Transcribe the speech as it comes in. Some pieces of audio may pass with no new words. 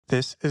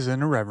This is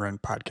an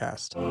Irreverent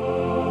podcast.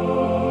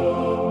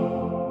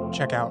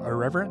 Check out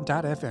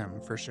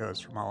irreverent.fm for shows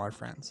from all our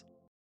friends.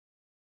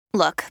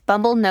 Look,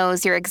 Bumble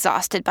knows you're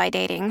exhausted by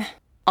dating.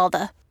 All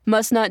the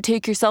must not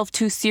take yourself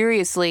too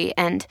seriously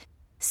and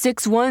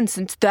 6'1"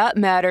 since that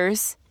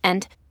matters.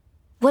 And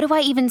what do I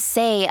even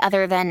say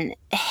other than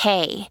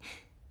hey?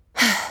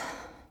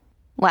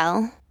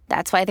 Well,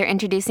 that's why they're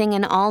introducing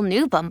an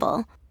all-new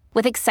Bumble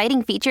with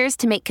exciting features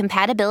to make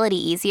compatibility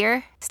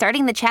easier,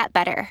 starting the chat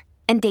better,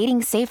 and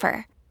dating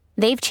safer.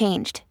 They've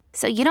changed,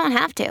 so you don't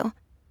have to.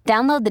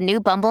 Download the new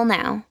Bumble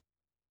now.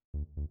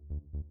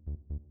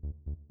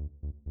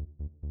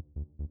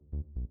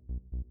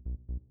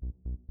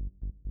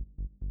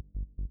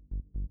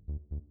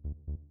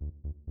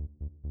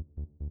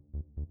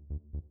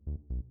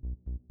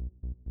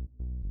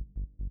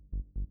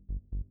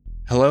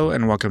 Hello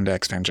and welcome to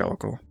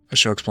Exvangelical, a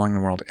show exploring the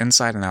world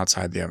inside and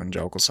outside the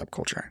evangelical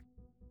subculture.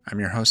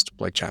 I'm your host,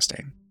 Blake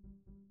Chastain.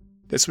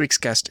 This week's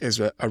guest is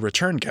a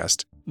return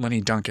guest,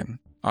 Lenny Duncan,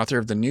 author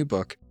of the new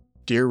book,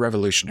 Dear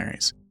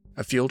Revolutionaries,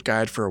 a field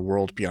guide for a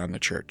world beyond the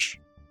church.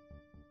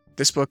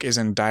 This book is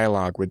in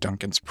dialogue with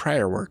Duncan's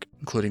prior work,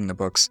 including the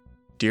books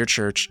Dear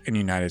Church and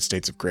United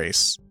States of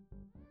Grace.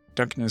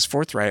 Duncan is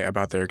forthright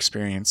about their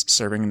experience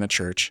serving in the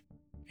church,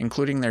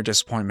 including their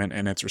disappointment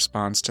in its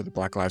response to the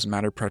Black Lives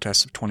Matter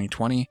protests of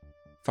 2020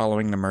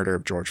 following the murder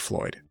of George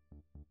Floyd.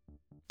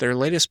 Their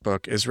latest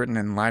book is written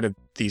in light of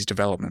these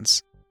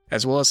developments,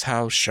 as well as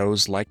how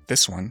shows like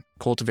this one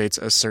cultivates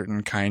a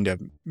certain kind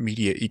of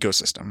media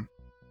ecosystem,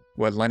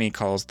 what Lenny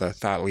calls the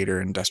thought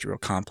leader industrial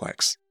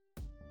complex.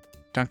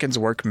 Duncan's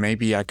work may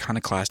be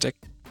iconoclastic,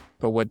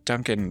 but what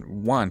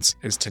Duncan wants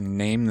is to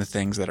name the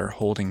things that are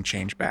holding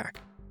change back,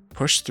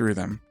 push through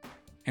them,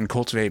 and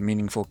cultivate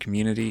meaningful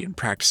community and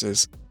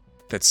practices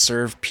that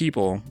serve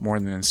people more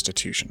than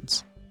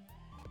institutions.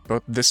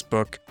 Both this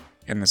book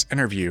and this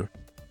interview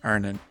are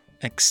an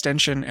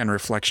extension and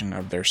reflection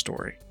of their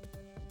story.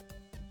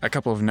 A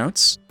couple of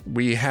notes.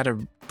 We had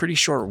a pretty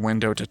short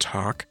window to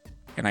talk,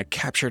 and I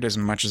captured as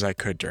much as I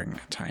could during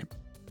that time.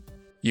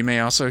 You may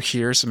also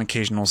hear some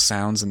occasional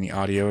sounds in the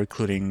audio,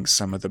 including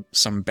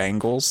some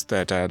bangles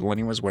that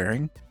Lenny was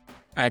wearing.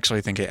 I actually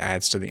think it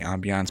adds to the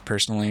ambiance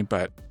personally,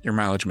 but your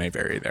mileage may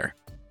vary there.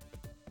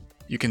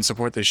 You can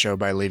support this show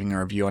by leaving a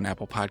review on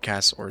Apple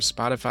Podcasts or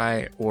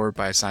Spotify, or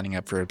by signing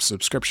up for a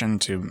subscription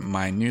to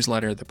my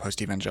newsletter, The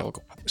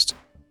Post-Evangelical Post,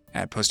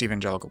 at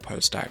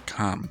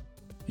postevangelicalpost.com.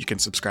 You can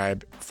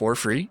subscribe for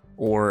free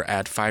or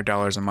at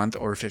 $5 a month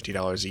or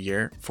 $50 a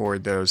year. For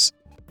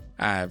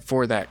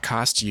that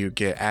cost, you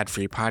get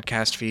ad-free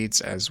podcast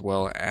feeds, as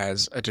well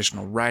as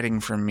additional writing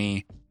from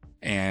me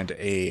and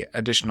a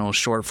additional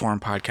short-form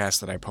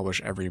podcast that I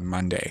publish every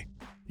Monday.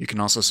 You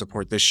can also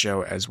support this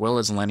show as well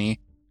as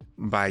Lenny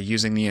by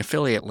using the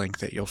affiliate link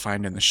that you'll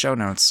find in the show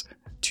notes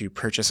to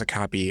purchase a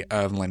copy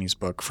of Lenny's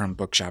book from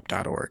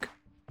bookshop.org.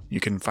 You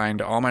can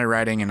find all my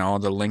writing and all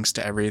the links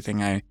to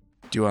everything I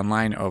do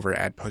online over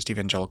at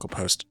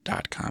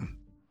postevangelicalpost.com.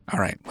 All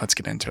right, let's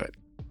get into it.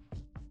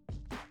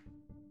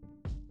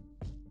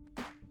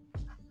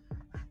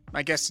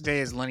 My guest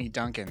today is Lenny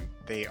Duncan.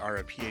 They are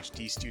a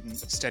PhD student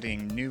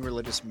studying new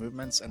religious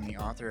movements and the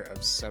author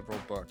of several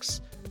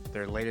books.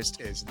 Their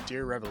latest is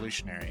Dear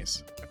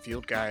Revolutionaries, a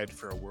field guide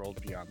for a world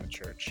beyond the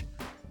church.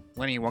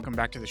 Lenny, welcome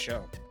back to the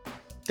show.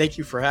 Thank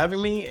you for having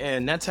me,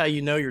 and that's how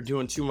you know you're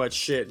doing too much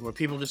shit. When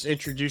people just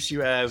introduce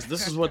you as,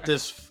 this is what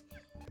this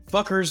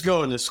fucker's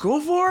going to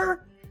school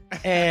for,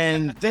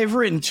 and they've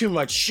written too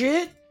much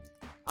shit.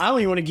 I don't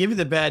even want to give you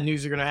the bad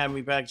news. You're going to have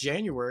me back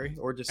January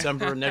or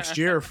December next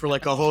year for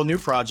like a whole new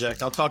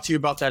project. I'll talk to you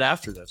about that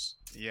after this.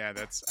 Yeah,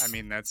 that's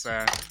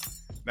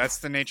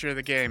the nature of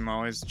the game.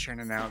 Always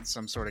churning out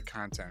some sort of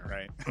content,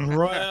 right?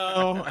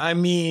 Well, I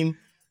mean,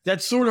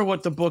 that's sort of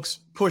what the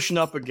book's pushing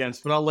up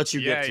against, but I'll let you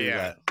get to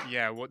that.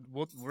 Yeah,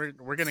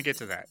 we're going to get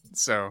to that.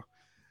 So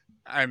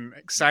I'm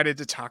excited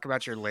to talk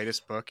about your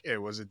latest book.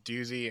 It was a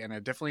doozy, and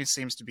it definitely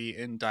seems to be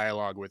in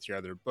dialogue with your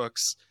other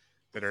books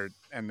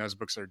and those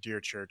books are Dear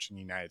Church and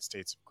United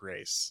States of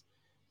Grace.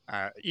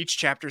 Each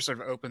chapter sort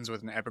of opens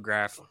with an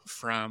epigraph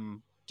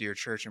from Dear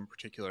Church in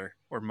particular,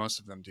 or most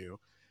of them do.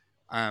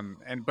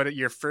 But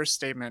your first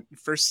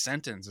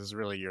sentence is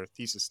really your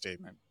thesis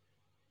statement.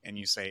 And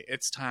you say,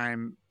 it's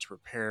time to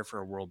prepare for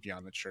a world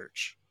beyond the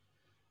church.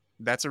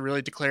 That's a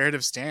really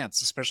declarative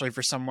stance, especially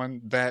for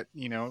someone that,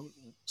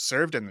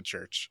 served in the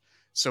church.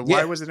 So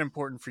why was it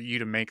important for you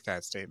to make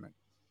that statement?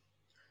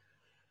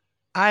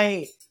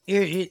 That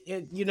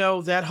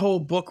whole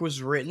book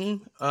was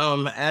written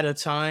at a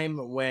time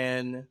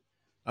when,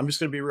 I'm just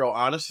going to be real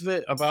honest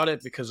about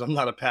it because I'm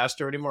not a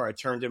pastor anymore. I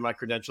turned in my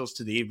credentials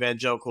to the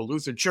Evangelical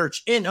Lutheran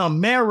Church in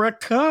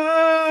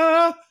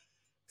America.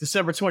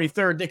 December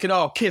 23rd, they could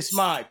all kiss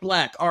my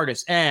black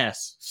artist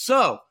ass.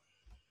 So,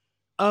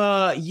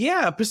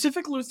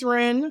 Pacific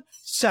Lutheran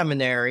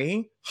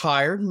Seminary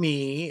hired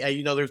me.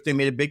 They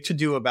made a big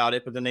to-do about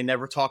it, but then they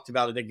never talked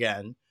about it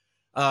again.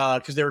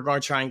 Because they were going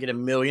to try and get $1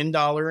 million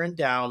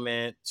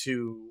endowment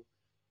to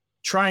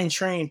try and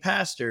train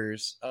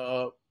pastors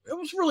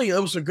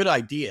it was a good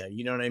idea.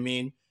 You know what I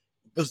mean?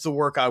 It was the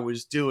work I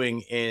was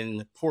doing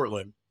in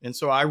Portland. And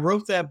so I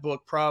wrote that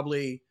book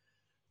probably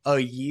a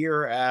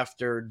year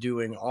after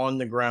doing on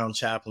the ground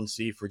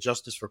chaplaincy for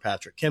Justice for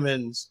Patrick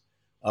Kimmons,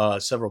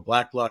 several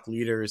Black Bloc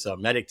leaders,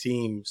 medic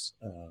teams.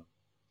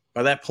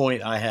 By that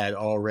point, I had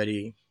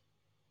already,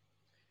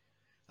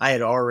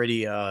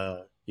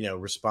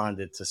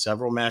 responded to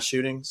several mass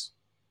shootings.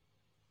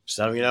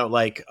 So,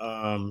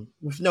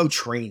 with no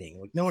training,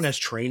 like no one has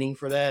training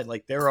for that.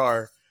 Like there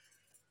are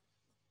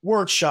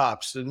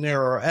workshops and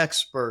there are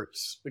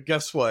experts, but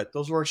guess what?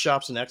 Those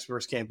workshops and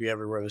experts can't be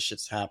everywhere this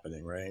shit's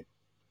happening, right?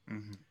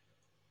 Mm-hmm.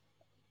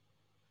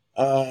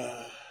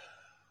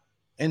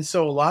 And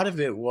so a lot of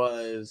it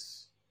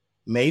was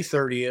May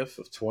 30th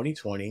of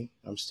 2020.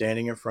 I'm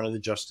standing in front of the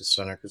Justice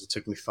Center because it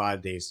took me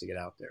 5 days to get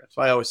out there. That's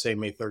why I always say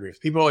May 30th.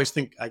 People always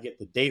think I get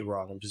the date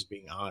wrong. I'm just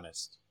being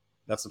honest.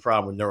 That's the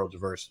problem with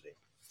neurodiversity.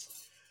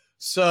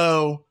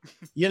 So,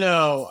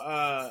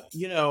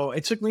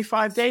 it took me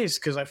 5 days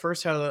because I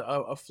first had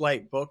a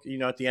flight booked, at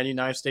the end of the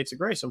United States of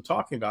Grace. I'm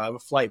talking about, I have a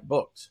flight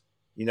booked.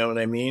 You know what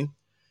I mean?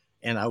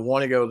 And I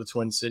want to go to the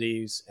Twin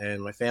Cities,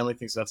 and my family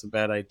thinks that's a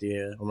bad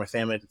idea. Or my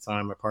family at the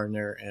time, my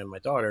partner and my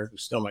daughter,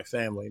 who's still my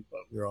family,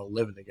 but we were all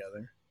living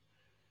together.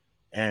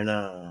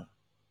 And,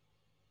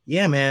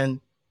 yeah,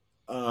 man.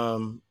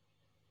 And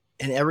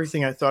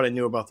everything I thought I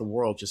knew about the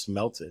world just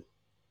melted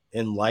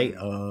in light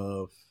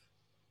of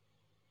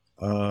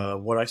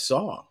what I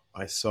saw.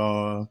 I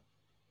saw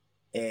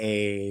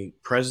a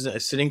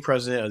sitting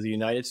president of the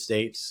United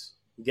States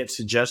get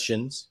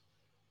suggestions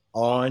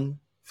on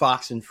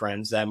Fox and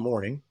Friends that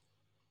morning,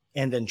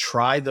 and then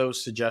try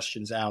those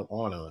suggestions out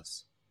on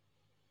us.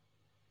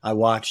 I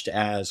watched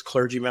as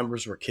clergy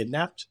members were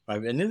kidnapped.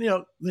 And then,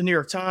 the New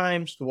York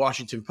Times, the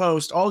Washington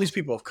Post, all these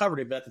people have covered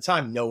it, but at the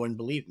time, no one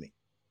believed me.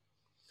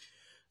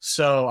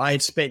 So I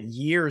had spent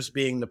years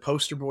being the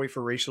poster boy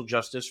for racial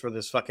justice for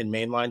this fucking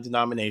mainline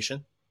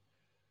denomination.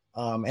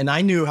 And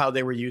I knew how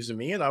they were using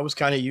me, and I was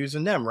kind of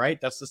using them, right?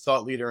 That's the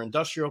thought leader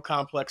industrial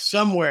complex.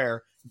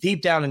 Somewhere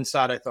deep down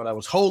inside, I thought I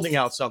was holding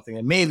out something,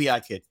 and maybe I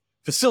could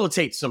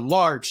facilitate some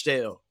large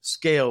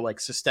scale like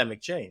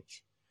systemic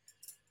change.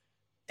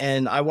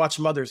 And I watched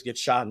mothers get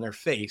shot in their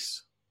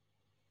face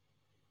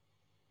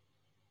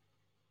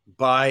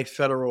by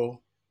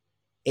federal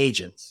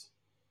agents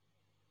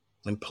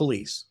and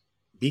police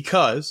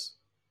because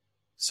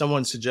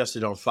someone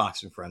suggested on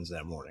Fox and Friends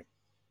that morning.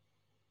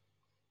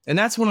 And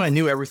that's when I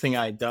knew everything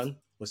I had done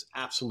was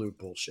absolute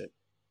bullshit.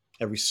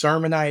 Every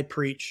sermon I had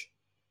preached,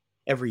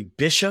 every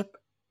bishop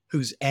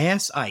whose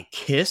ass I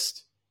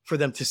kissed for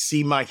them to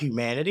see my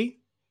humanity.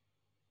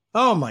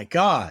 Oh my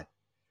God.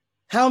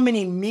 How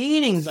many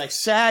meetings I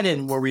sat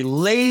in where we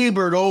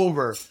labored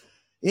over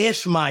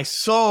if my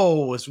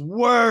soul was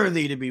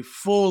worthy to be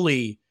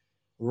fully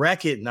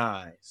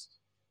recognized.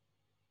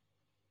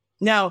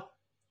 Now,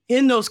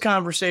 in those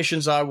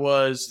conversations, I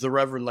was the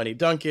Reverend Lenny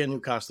Duncan,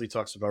 who constantly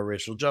talks about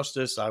racial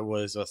justice. I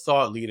was a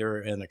thought leader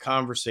and a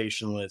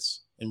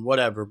conversationalist and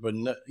whatever. But,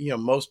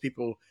 most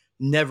people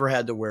never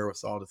had the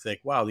wherewithal to think,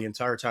 wow, the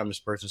entire time this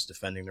person's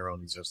defending their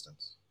own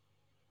existence.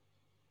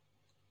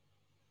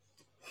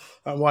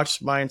 I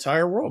watched my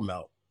entire world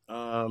melt.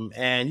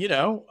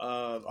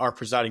 Our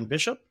presiding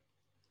bishop,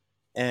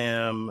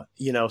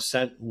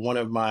 sent one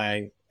of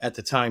my, at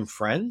the time,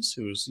 friends,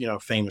 who's, a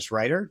famous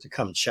writer, to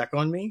come check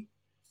on me,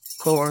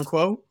 quote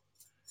unquote.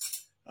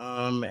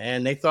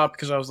 And they thought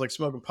because I was like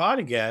smoking pot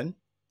again,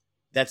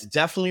 that's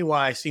definitely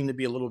why I seem to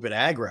be a little bit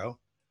aggro.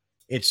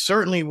 It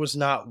certainly was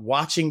not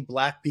watching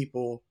Black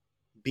people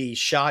be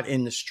shot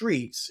in the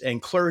streets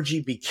and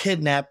clergy be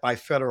kidnapped by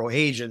federal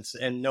agents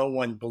and no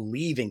one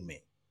believing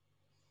me.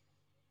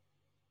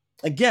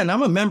 Again,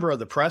 I'm a member of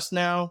the press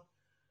now.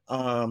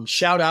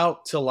 Shout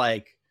out to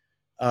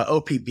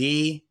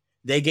OPB.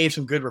 They gave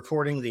some good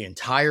reporting the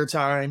entire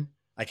time.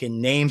 I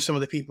can name some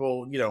of the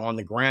people, on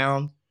the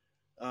ground.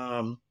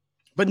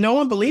 But no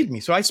one believed me.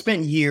 So I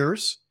spent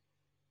years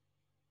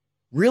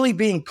really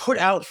being put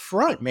out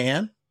front,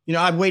 man.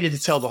 I've waited to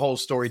tell the whole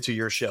story to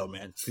your show,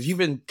 man, because you've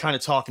been kind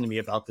of talking to me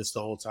about this the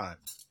whole time.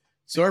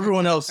 So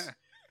everyone else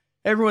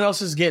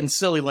is getting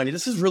silly, Lenny.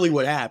 This is really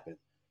what happened.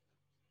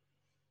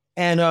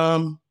 And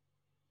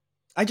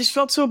I just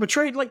felt so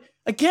betrayed. Like,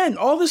 again,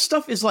 all this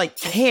stuff is like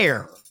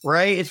care,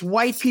 right? It's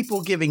white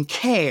people giving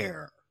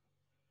care.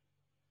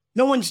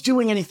 No one's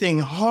doing anything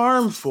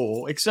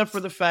harmful except for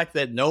the fact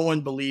that no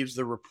one believes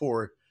the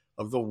report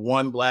of the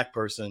one Black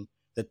person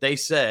that they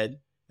said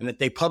and that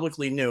they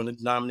publicly knew in the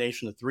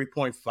denomination of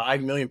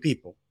 3.5 million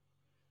people.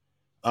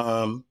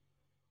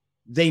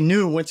 They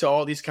knew went to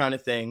all these kind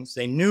of things.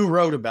 They knew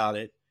wrote about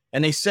it.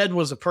 And they said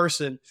was a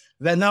person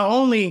that not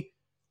only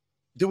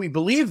do we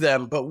believe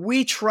them, but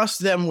we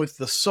trust them with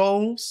the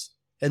souls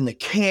and the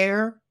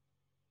care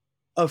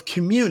of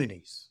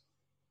communities.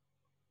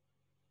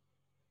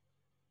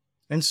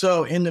 And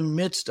so in the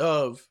midst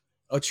of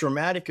a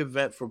traumatic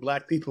event for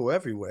Black people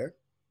everywhere,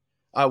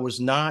 I was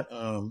not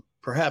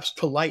perhaps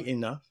polite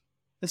enough.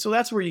 And so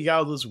that's where you got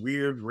all those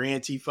weird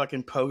ranty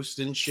fucking posts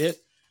and shit.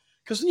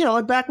 Because,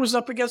 my back was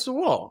up against the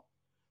wall.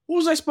 What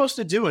was I supposed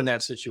to do in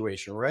that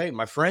situation, right?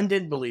 My friend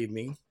didn't believe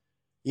me.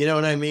 You know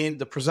what I mean?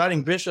 The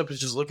presiding bishop is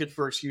just looking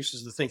for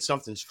excuses to think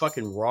something's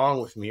fucking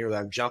wrong with me or that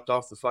I've jumped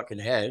off the fucking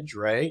hedge,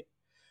 right?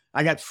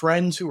 I got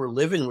friends who were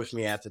living with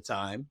me at the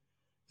time,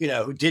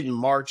 who didn't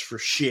march for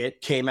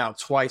shit, came out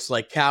twice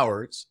like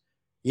cowards.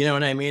 You know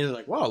what I mean?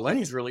 Like, wow,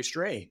 Lenny's really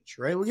strange,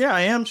 right? Well, yeah,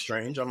 I am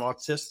strange. I'm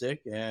autistic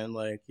and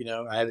I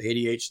have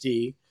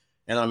ADHD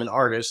and I'm an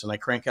artist and I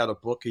crank out a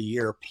book a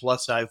year.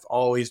 Plus, I've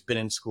always been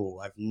in school.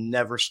 I've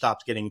never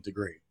stopped getting a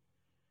degree.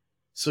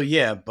 So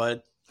yeah,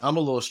 but I'm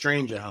a little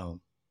strange at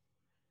home.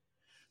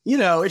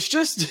 It's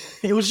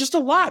just, it was just a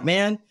lot,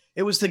 man.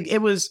 It was the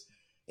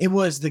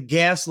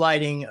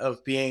gaslighting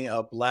of being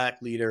a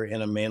black leader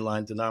in a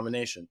mainline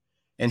denomination.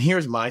 And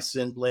here's my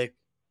sin, Blake.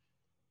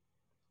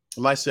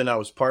 My sin, I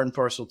was part and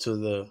parcel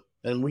to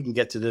and we can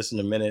get to this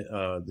in a minute,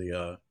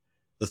 the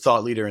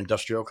thought leader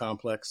industrial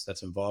complex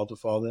that's involved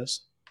with all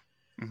this.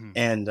 Mm-hmm.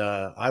 And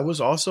I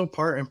was also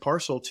part and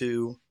parcel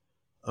to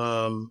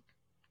the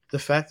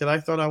fact that I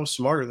thought I was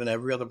smarter than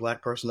every other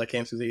black person that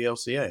came through the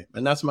ELCA.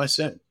 And that's my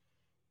sin.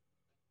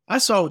 I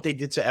saw what they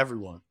did to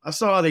everyone. I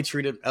saw how they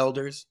treated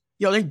elders.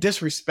 They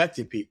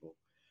disrespected people.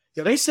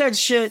 They said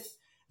shit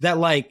that,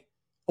 like,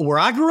 where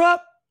I grew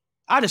up,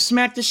 I'd have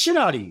smacked the shit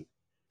out of you.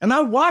 And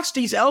I watched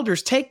these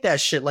elders take that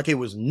shit like it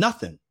was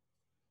nothing.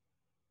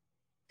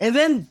 And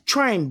then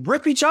try and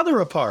rip each other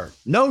apart.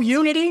 No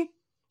unity?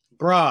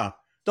 Bruh.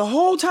 The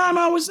whole time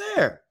I was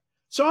there.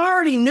 So I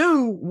already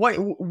knew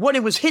what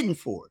it was hitting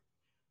for.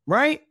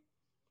 Right?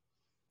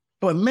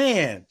 But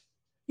man,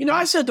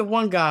 I said to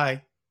one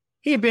guy,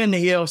 he had been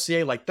in the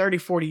ELCA like 30,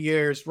 40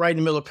 years, right in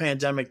the middle of the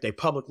pandemic. They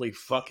publicly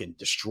fucking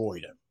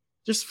destroyed him.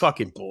 Just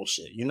fucking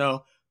bullshit,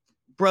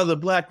 Brother,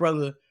 black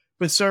brother,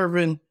 been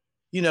serving,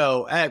 in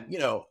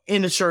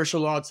the church a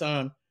long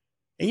time.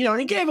 And, and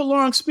he gave a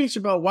long speech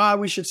about why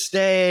we should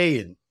stay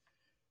and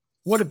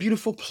what a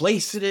beautiful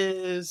place it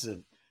is.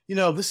 And,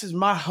 this is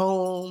my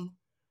home,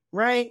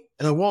 right?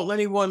 And I won't let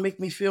anyone make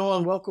me feel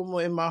unwelcome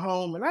in my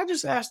home. And I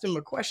just asked him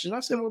a question. I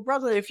said, well,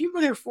 brother, if you've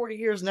been here 40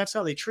 years and that's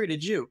how they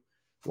treated you,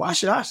 why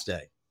should I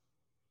stay?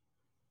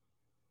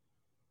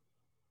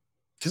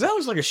 Because that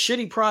was like a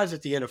shitty prize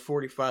at the end of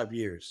 45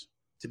 years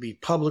to be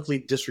publicly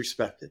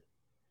disrespected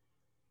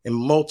in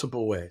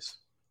multiple ways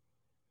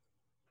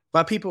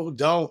by people who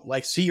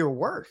don't see your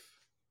worth.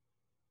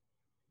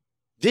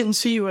 Didn't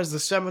see you as the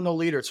seminal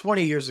leader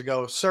 20 years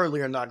ago,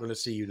 certainly are not going to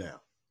see you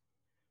now.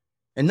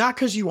 And not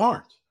because you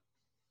aren't.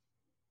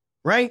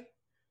 Right?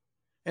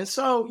 And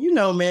so,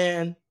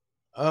 man,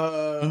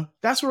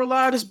 that's where a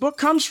lot of this book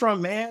comes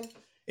from, man.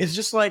 It's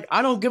just like,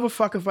 I don't give a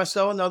fuck if I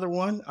sell another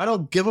one. I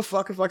don't give a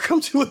fuck if I come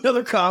to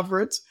another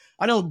conference.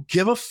 I don't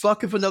give a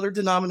fuck if another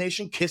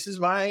denomination kisses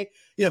my,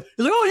 it's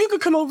like, oh, you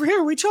could come over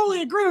here. We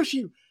totally agree with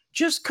you.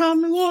 Just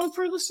come along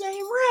for the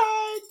same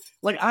ride.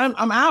 Like,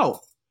 I'm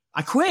out.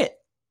 I quit.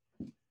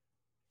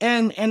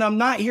 And I'm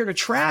not here to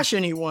trash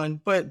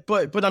anyone, but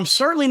I'm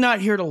certainly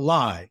not here to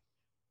lie.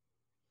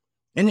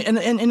 And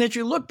if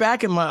you look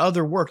back at my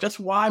other work, that's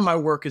why my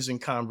work is in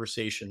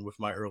conversation with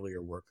my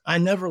earlier work. I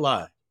never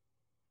lie.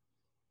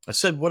 I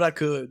said what I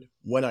could,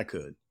 when I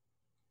could,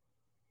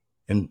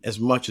 and as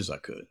much as I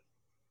could.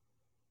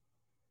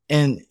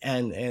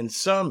 And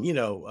some,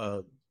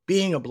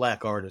 being a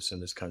black artist in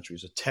this country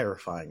is a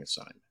terrifying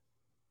assignment.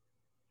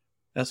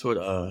 That's what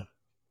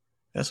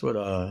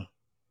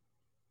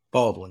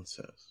Baldwin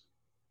says.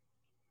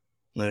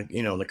 Like,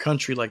 in a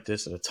country like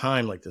this, at a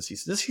time like this,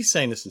 he's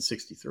saying this in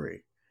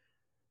 1963.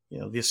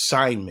 The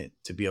assignment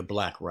to be a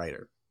black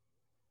writer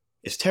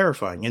is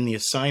terrifying. And the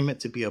assignment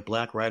to be a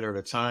black writer at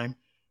a time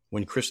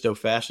when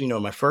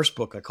Christo-fascism, my first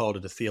book, I called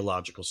it The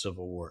Theological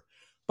Civil War.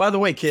 By the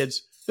way,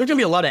 kids, there's going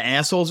to be a lot of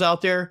assholes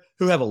out there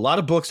who have a lot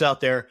of books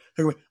out there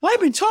who I've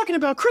been talking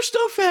about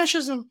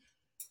Christo-fascism.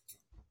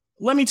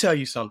 Let me tell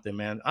you something,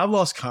 man. I've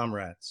lost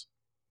comrades.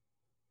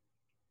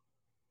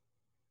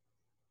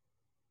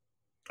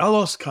 I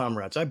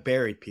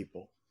buried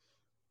people.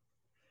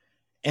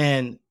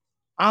 And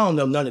I don't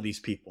know none of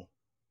these people.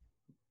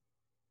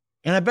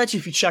 And I bet you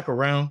if you check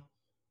around,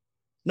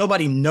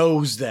 nobody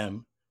knows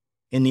them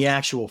in the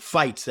actual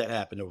fights that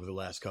happened over the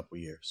last couple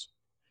of years.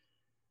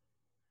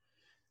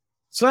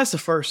 So that's the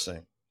first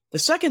thing. The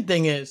second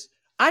thing is,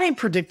 I didn't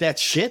predict that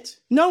shit.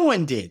 No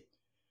one did.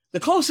 The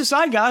closest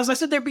I got is I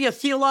said there'd be a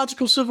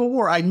theological civil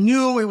war. I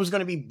knew it was going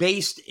to be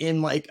based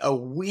in like a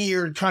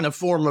weird kind of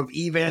form of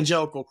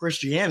evangelical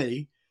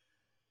Christianity.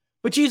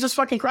 But Jesus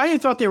fucking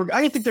Christ, I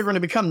didn't think they were going to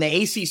become the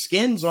AC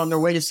Skins on their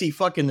way to see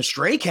fucking the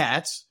Stray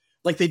Cats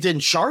like they did in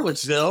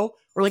Charlottesville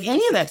or like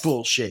any of that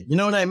bullshit. You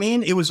know what I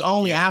mean? It was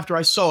only after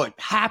I saw it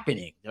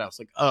happening that I was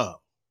like, oh,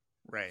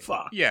 right.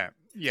 Fuck. Yeah.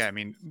 I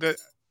mean,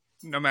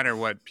 no matter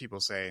what people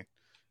say,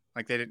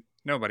 like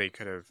nobody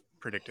could have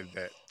predicted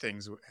that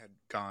things had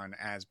gone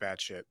as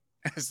batshit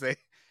as they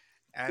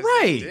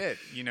did,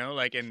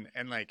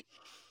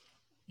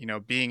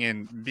 being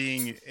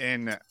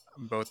in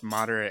both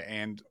moderate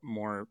and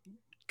more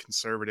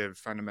conservative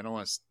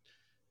fundamentalist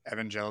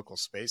evangelical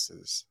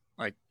spaces,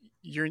 like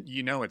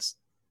it's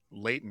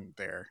latent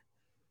there.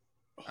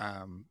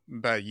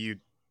 But you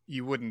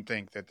wouldn't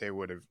think that they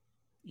would have,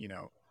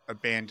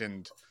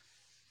 abandoned,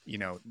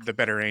 the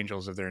better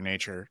angels of their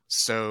nature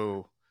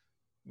so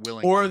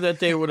willingly. Or that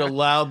they would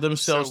allow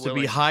themselves So to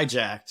be willingly.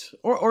 hijacked,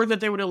 or that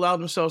they would allow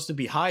themselves to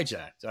be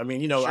hijacked. I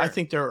mean, I Sure.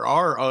 think there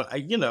are,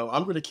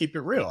 I'm going to keep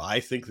it real. I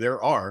think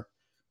there are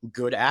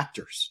good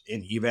actors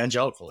in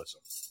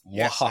evangelicalism.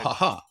 Yes,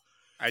 Wahahaha.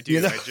 I do.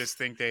 You know? I just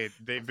think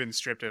they've been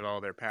stripped of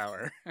all their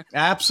power.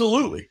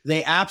 Absolutely.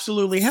 They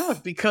absolutely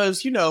have,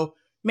 because,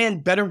 man,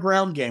 better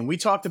ground game. We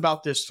talked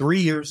about this 3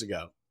 years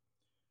ago.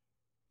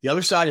 The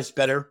other side is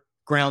better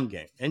ground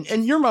game.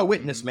 And you're my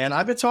witness, man.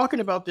 I've been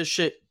talking about this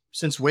shit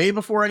since way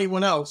before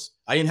anyone else.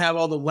 I didn't have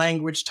all the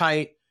language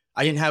tight.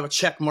 I didn't have a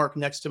check mark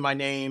next to my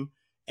name.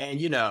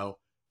 And,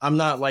 I'm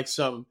not like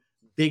some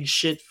big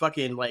shit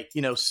fucking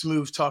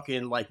smooth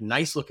talking,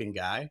 nice looking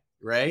guy,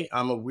 right?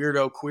 I'm a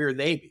weirdo queer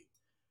baby.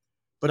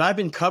 But I've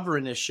been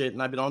covering this shit,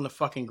 and I've been on the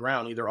fucking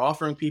ground, either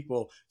offering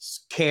people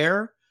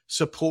care,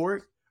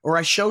 support, or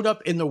I showed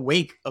up in the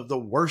wake of the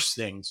worst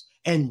things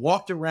and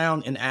walked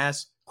around and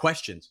asked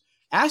questions.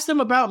 Ask them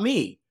about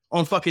me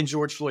on fucking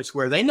George Floyd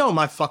Square. They know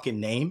my fucking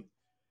name.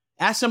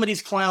 Ask some of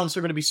these clowns who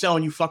are going to be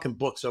selling you fucking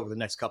books over the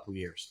next couple of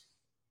years.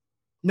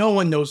 No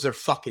one knows their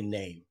fucking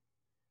name.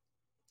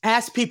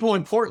 Ask people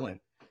in Portland.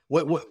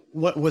 What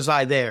was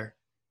I there?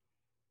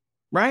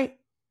 Right?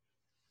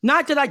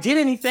 Not that I did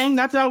anything.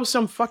 Not that I was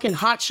some fucking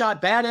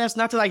hotshot badass.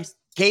 Not that I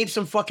gave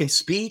some fucking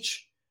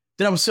speech.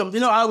 That I was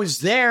I was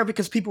there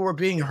because people were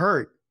being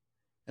hurt,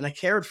 and I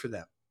cared for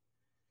them.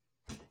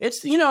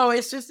 It's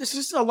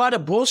just a lot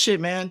of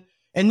bullshit, man.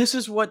 And this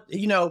is what,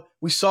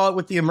 we saw it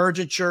with the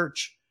emergent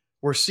church.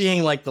 We're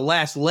seeing the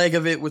last leg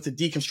of it with the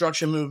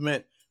deconstruction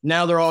movement.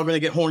 Now they're all going to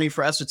get horny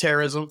for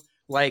esotericism.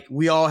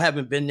 We all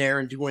haven't been there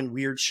and doing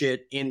weird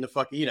shit in the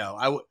fucking,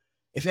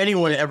 if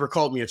anyone ever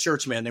called me a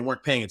church man, they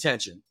weren't paying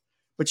attention.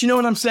 But you know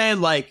what I'm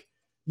saying?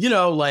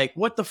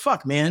 What the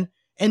fuck, man?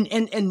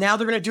 And now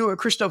they're going to do it with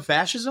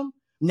Christo-fascism?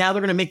 Now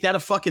they're going to make that a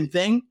fucking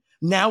thing?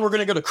 Now we're going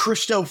to go to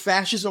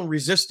Christo-fascism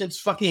resistance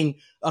fucking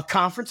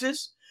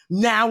conferences?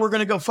 Now we're going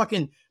to go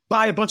fucking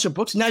buy a bunch of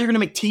books? Now you're going to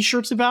make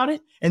t-shirts about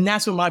it? And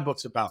that's what my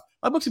book's about.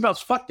 My book's about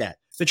fuck that.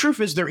 The truth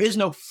is there is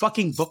no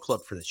fucking book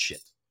club for this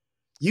shit.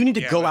 You need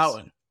to go out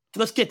and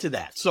let's get to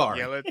that. Sorry.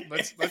 Yeah,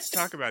 let's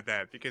talk about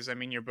that, because I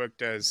mean your book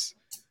does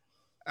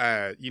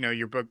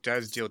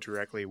deal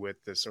directly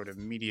with the sort of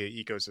media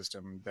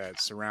ecosystem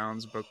that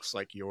surrounds books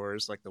like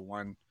yours, like the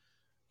one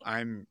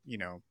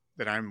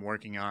that I'm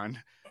working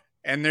on.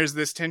 And there's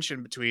this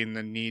tension between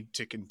the need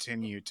to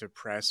continue to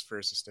press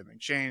for systemic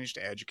change,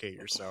 to educate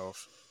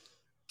yourself,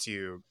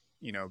 to,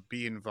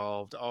 be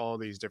involved, all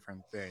these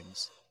different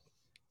things.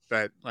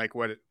 But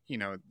the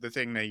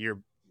thing that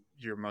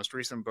your most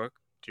recent book,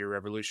 Dear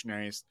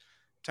Revolutionaries,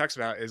 talks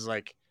about is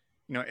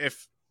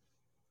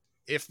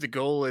if the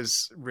goal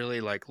is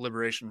really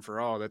liberation for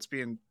all, that's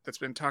been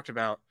talked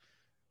about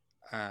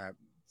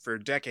for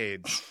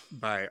decades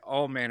by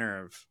all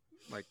manner of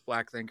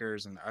black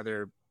thinkers and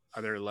other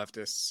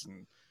leftists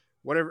and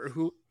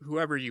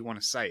whoever you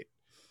want to cite.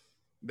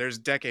 There's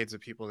decades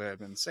of people that have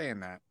been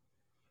saying that.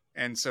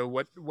 And so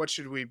what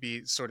should we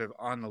be sort of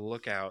on the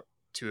lookout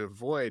to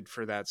avoid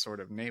for that sort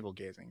of navel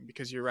gazing?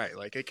 Because you're right,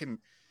 it can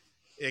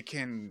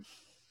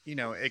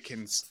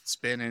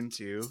spin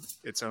into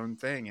its own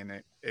thing,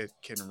 and it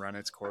can run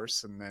its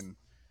course, and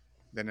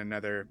then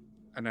another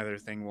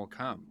thing will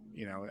come,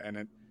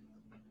 and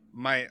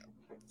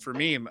for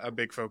me, a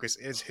big focus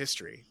is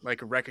history,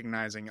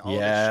 recognizing all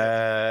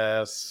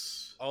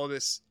this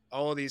shit.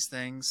 All these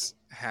things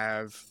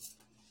have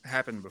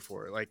happened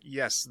before.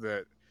 Yes,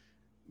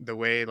 the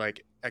way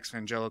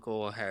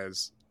evangelical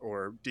has,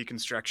 or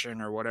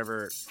deconstruction or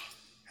whatever,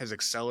 has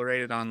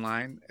accelerated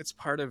online. It's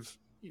part of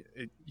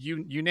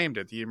you named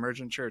it, the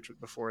emergent church.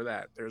 Before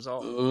that, there's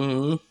all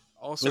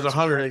sorts. There's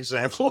 100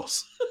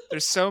 examples.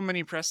 There's so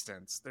many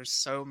precedents.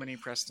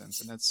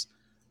 And it's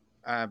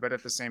but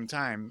at the same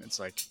time,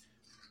 it's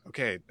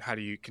okay, how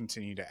do you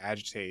continue to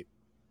agitate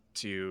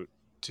to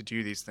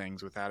do these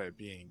things without it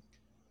being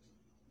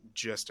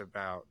just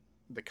about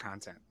the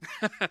content?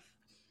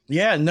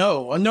 Yeah,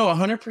 no,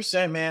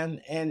 100%,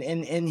 man.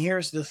 And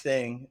here's the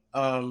thing,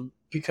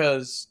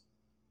 because,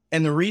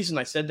 and the reason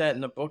I said that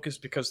in the book is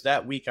because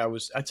that week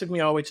it took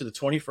me all the way to the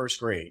 21st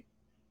grade,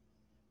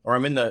 or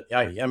I'm in the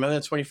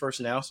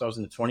 21st now. So I was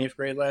in the 20th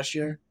grade last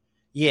year.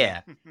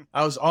 Yeah.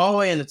 I was all the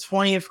way in the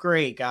 20th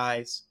grade,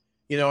 guys,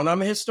 and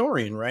I'm a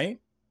historian, right?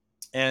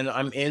 And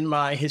I'm in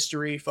my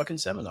history fucking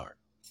seminar,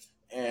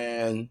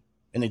 and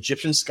an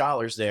Egyptian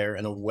scholar's there,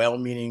 and a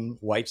well-meaning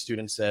white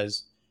student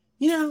says,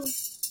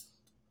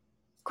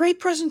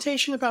 great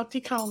presentation about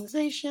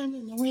decolonization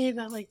and the way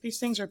that these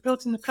things are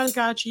built in the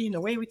pedagogy and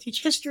the way we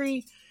teach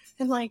history,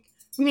 and we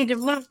need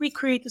to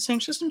recreate the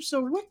same system.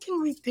 So what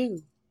can we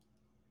do?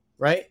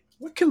 Right?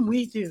 What can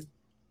we do?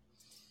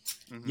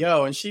 Mm-hmm.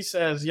 Yo, and she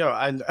says,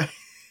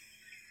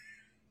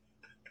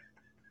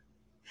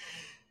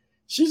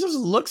 she just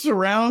looks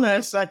around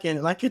a second,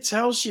 and I could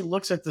tell she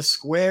looks at the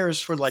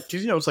squares for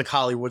it's like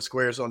Hollywood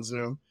squares on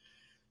Zoom.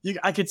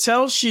 I could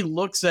tell she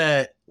looks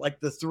at like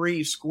the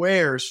 3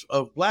 squares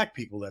of black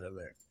people that are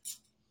there.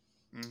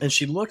 And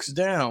she looks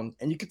down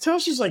and you can tell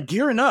she's like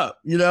gearing up,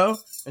 you know,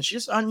 and she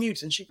just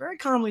unmutes and she very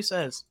calmly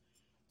says,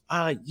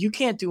 you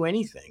can't do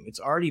anything. It's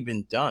already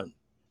been done.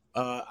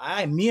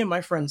 Me and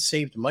my friends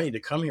saved money to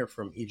come here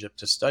from Egypt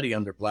to study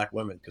under black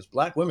women because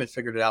black women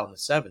figured it out in the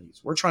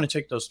 70s. We're trying to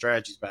take those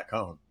strategies back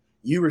home.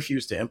 You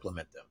refused to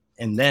implement them,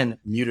 and then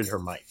muted her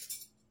mic.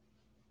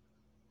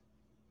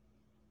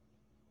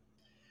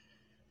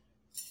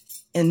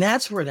 And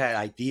that's where that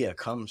idea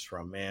comes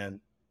from, man.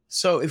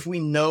 So if we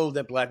know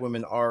that black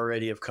women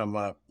already have come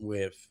up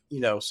with, you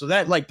know, so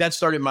that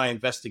started my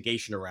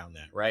investigation around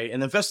that, right?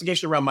 An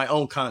investigation around my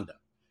own conduct.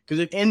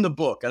 Because in the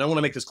book, and I want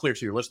to make this clear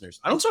to your listeners,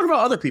 I don't talk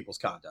about other people's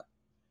conduct.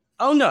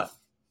 Oh, no.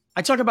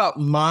 I talk about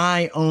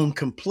my own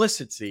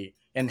complicity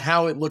and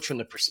how it looked from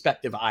the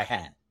perspective I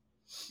had.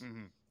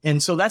 Mm-hmm.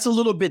 And so that's a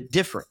little bit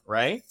different,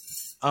 right?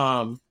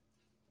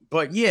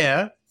 But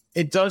yeah,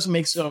 it does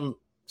make some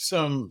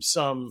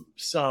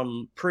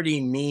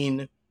pretty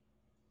mean.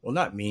 Well,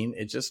 not mean.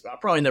 I'll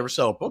probably never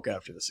sell a book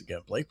after this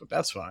again, Blake, but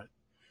that's fine.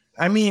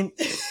 I mean,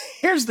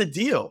 here's the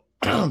deal.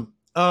 I'm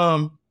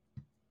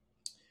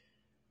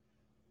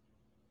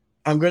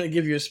going to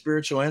give you a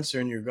spiritual answer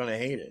and you're going to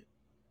hate it.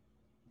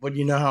 But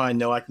you know how I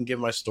know I can give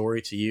my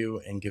story to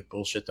you and give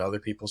bullshit to other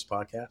people's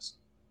podcasts?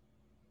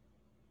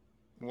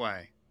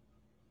 Why?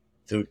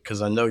 Dude,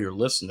 because I know your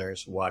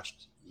listeners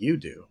watched you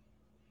do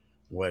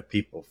what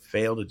people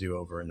fail to do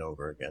over and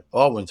over again.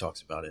 Baldwin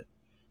talks about it.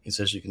 He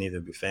says you can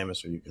either be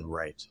famous or you can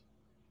write.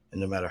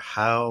 And no matter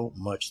how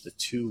much the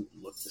two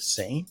look the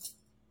same,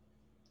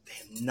 they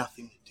have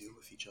nothing to do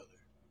with each other.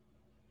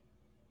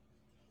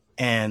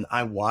 And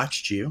I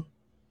watched you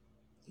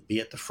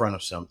be at the front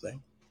of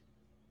something.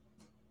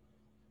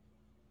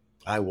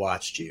 I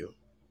watched you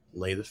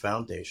lay the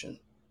foundation.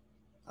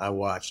 I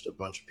watched a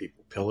bunch of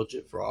people pillage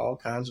it for all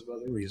kinds of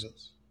other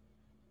reasons.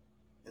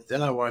 And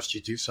then I watched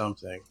you do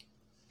something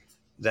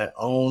that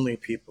only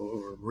people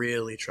who are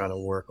really trying to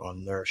work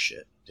on their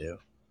shit do.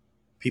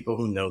 People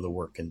who know the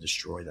work can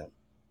destroy them,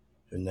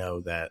 who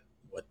know that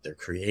what they're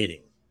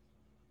creating,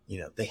 you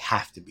know, they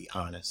have to be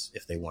honest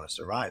if they want to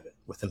survive it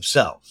with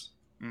themselves.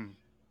 Mm.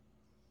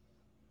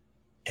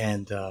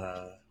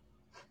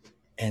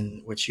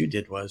 And what you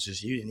did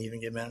is you didn't even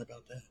get mad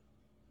about that.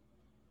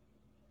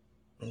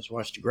 I just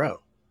watched you grow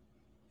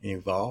and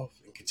evolve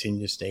and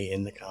continue to stay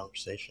in the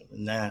conversation.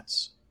 And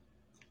that's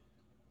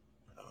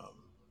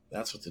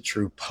what the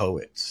true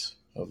poets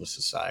of a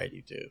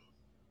society do.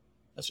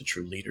 That's what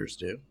true leaders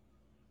do.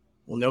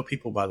 We'll know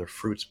people by their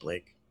fruits,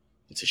 Blake.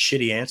 It's a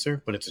shitty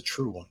answer, but it's a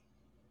true one.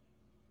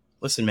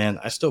 Listen, man,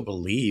 I still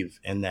believe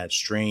in that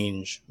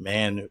strange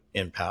man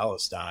in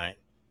Palestine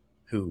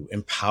who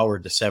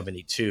empowered the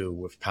 72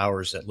 with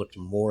powers that looked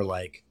more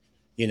like,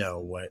 you know,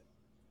 what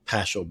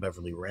Paschal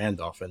Beverly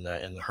Randolph and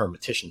the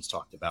Hermeticians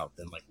talked about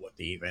than like what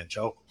the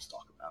evangelicals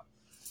talk about.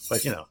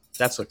 But, you know,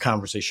 that's a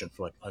conversation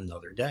for like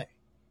another day.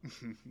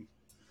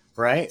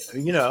 Right?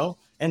 You know,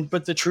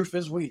 but the truth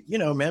is we'll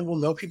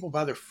know people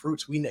by their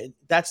fruits.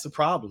 That's the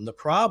problem. The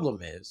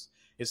problem is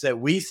that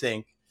we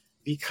think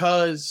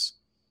because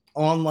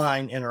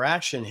online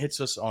interaction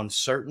hits us on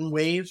certain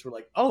waves, we're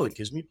like, oh, it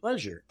gives me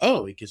pleasure.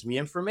 Oh, it gives me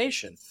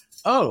information.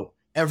 Oh,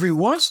 every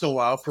once in a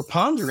while,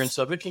 preponderance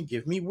of it can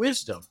give me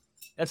wisdom.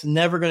 That's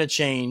never going to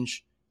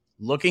change.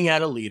 Looking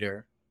at a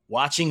leader,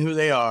 watching who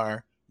they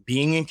are,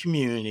 being in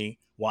community,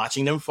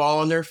 watching them fall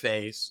on their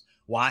face,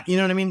 you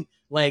know what I mean?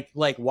 Like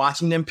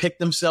watching them pick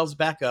themselves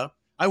back up.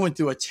 I went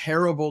through a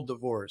terrible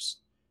divorce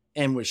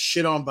and was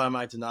shit on by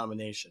my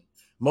denomination.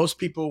 Most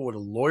people would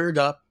have lawyered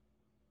up,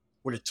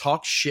 would have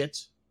talked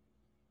shit.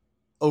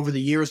 Over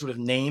the years would have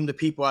named the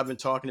people I've been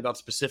talking about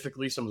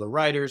specifically, some of the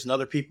writers and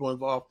other people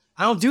involved.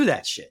 I don't do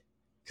that shit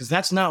because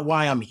that's not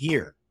why I'm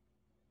here.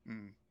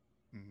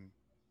 Mm-hmm.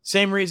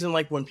 Same reason,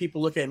 like when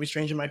people look at me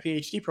strange in my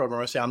PhD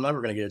program, I say, I'm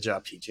never going to get a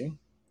job teaching.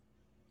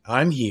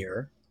 I'm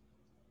here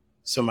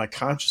so my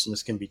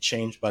consciousness can be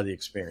changed by the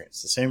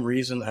experience. The same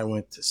reason I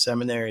went to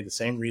seminary, the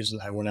same reason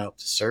I went out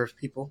to serve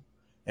people,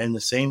 and the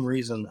same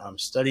reason I'm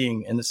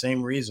studying, and the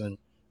same reason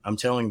I'm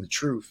telling the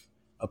truth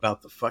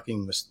about the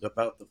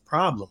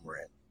problem we're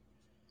in.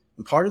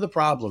 And part of the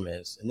problem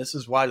is, and this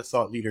is why the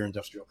thought leader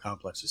industrial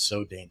complex is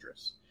so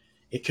dangerous,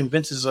 it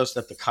convinces us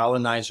that the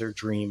colonizer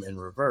dream in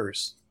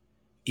reverse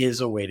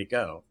is a way to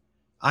go.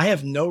 I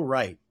have no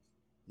right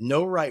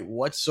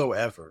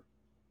whatsoever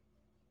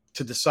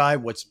to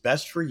decide what's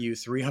best for you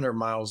 300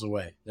 miles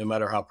away, no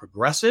matter how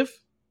progressive,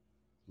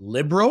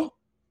 liberal,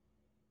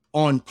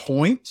 on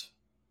point,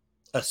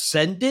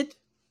 ascended,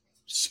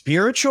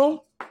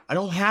 spiritual. I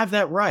don't have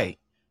that right.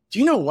 Do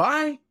you know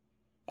why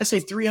I say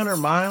 300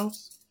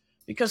 miles?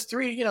 Because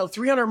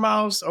 300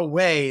 miles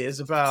away is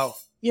about,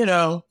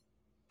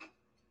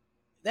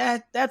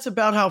 that's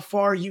about how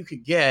far you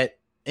could get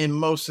in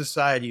most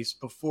societies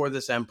before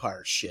this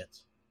empire shit.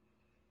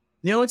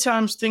 The only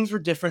times things were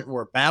different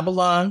were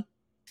Babylon,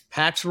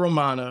 Pax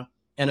Romana,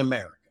 and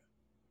America.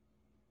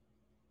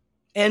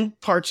 And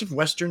parts of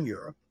Western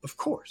Europe, of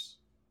course.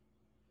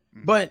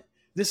 Mm-hmm. But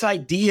this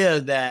idea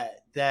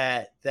that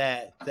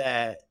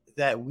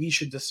we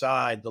should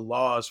decide the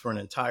laws for an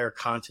entire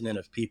continent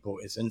of people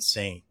is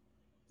insane.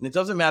 And it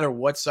doesn't matter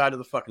what side of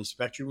the fucking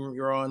spectrum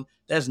you're on.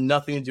 That has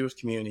nothing to do with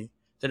community.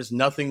 That has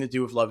nothing to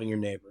do with loving your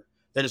neighbor.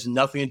 That has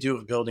nothing to do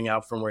with building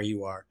out from where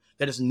you are.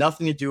 That has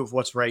nothing to do with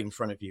what's right in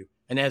front of you.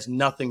 And it has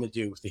nothing to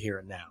do with the here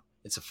and now.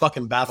 It's a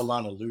fucking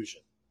Babylon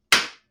illusion.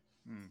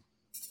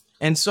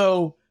 And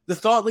so the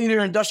thought leader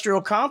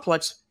industrial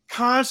complex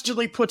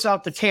constantly puts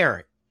out the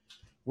carrot.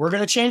 We're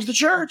going to change the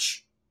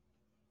church.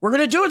 We're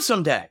going to do it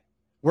someday.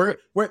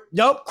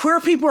 Nope, queer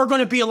people are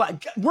going to be alive.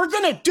 We're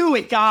going to do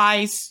it,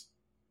 guys.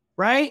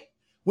 Right?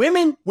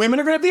 Women are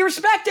going to be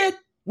respected.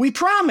 We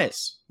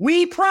promise.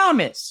 We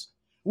promise.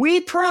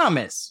 We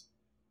promise.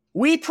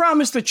 We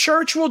promise the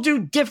church will do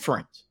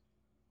different.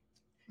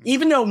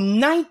 Even though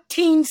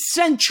 19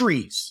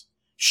 centuries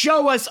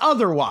show us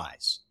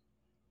otherwise.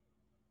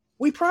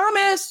 We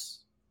promise.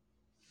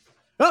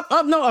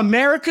 No,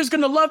 America's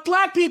going to love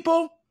black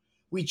people.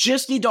 We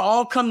just need to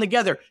all come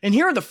together. And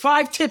here are the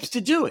 5 tips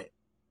to do it.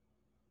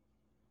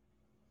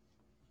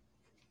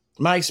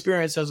 My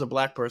experience as a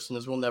black person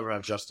is we'll never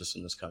have justice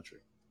in this country.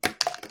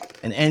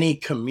 And any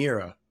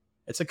chimera,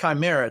 it's a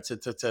chimera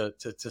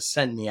to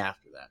send me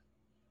after that.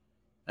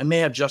 I may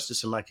have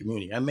justice in my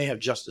community. I may have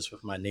justice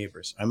with my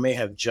neighbors. I may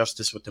have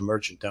justice with the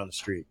merchant down the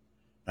street.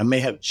 I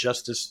may have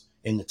justice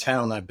in the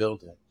town I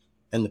build in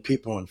and the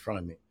people in front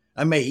of me.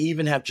 I may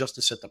even have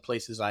justice at the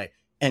places I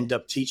end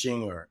up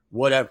teaching or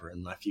whatever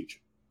in my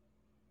future,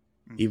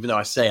 even though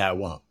I say I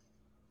won't.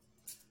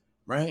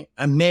 Right?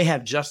 I may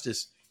have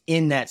justice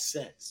in that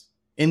sense,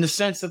 in the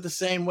sense of the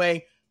same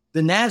way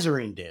the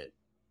Nazarene did.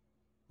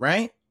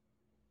 Right?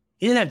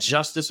 He didn't have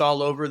justice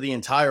all over the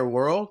entire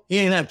world. He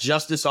didn't have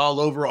justice all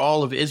over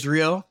all of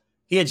Israel.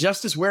 He had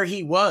justice where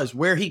he was,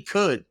 where he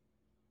could,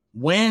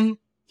 when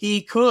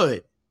he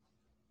could.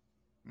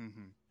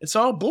 Mm-hmm. It's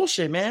all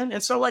bullshit, man.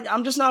 And so, like,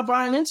 I'm just not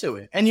buying into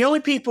it. And the only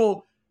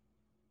people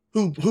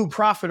who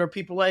profit are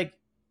people like,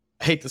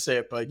 I hate to say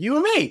it, but you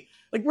and me.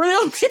 Like, we're the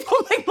only people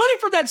who make money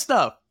from that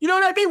stuff. You know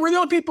what I mean? We're the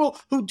only people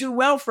who do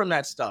well from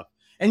that stuff.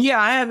 And yeah,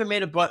 I haven't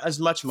made as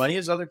much money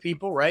as other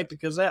people, right?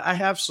 Because I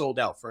have sold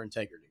out for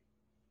integrity.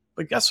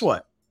 But guess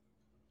what?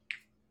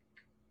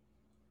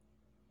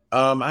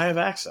 I have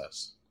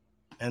access.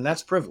 And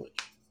that's privilege.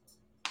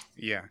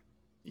 Yeah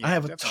I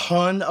have definitely. A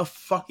ton of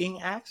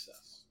fucking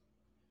access.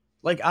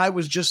 Like, I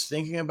was just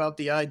thinking about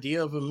the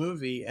idea of a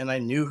movie and I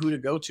knew who to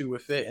go to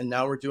with it. And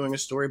now we're doing a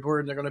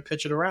storyboard and they're going to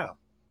pitch it around.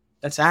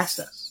 That's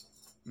access.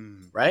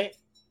 Right?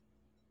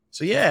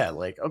 So yeah,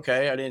 like,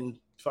 okay, I didn't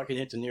fucking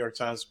hit the New York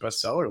Times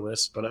bestseller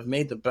list, but I've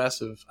made the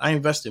best of, I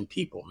invest in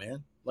people,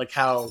 man. Like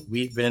how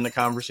we've been in a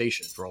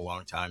conversation for a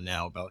long time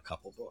now about a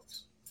couple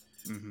books.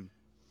 Mm-hmm.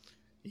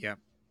 Yeah.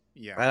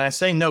 Yeah. And I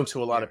say no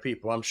to a lot of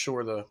people. I'm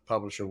sure the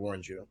publisher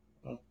warned you.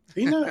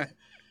 Be nice.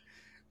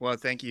 Well,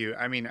 thank you.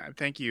 I mean,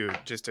 thank you.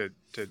 Just to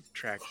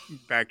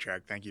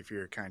backtrack. Thank you for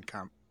your kind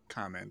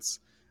comments.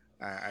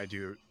 I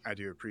do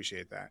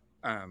appreciate that.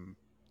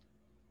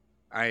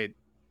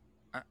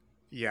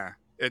 Yeah,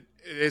 it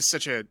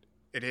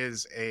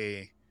is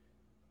a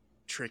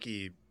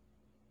tricky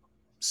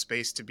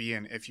space to be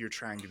in if you're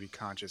trying to be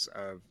conscious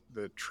of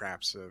the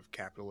traps of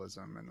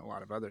capitalism and a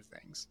lot of other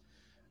things.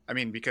 I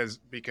mean, because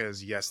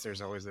yes,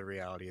 there's always the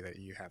reality that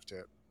you have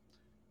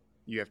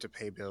to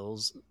pay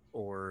bills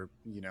or,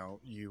 you know,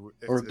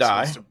 or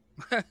die.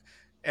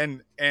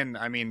 and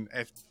I mean,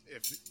 if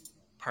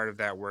part of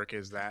that work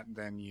is that,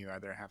 then you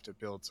either have to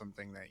build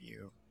something that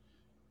you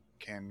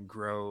can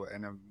grow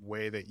in a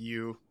way that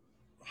you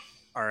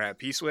are at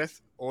peace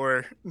with,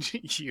 or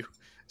you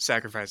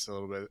sacrifice a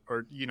little bit,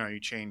 or, you know, you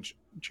change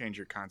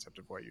your concept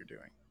of what you're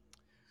doing.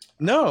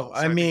 No,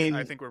 so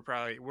I think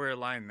we're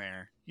aligned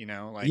there, you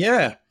know, like,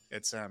 yeah,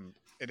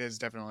 it is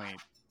definitely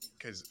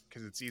because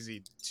it's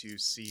easy to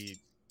see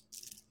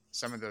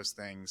some of those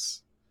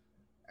things,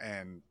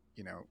 and,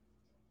 you know,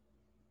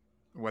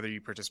 whether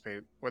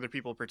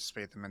people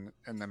participate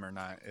in them or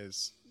not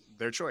is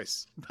their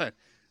choice. But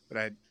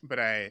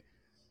I,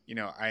 you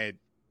know, I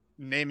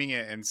naming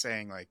it and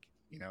saying, like,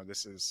 you know,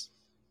 this is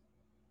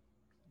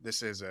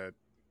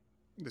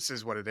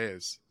what it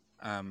is.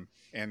 And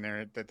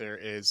there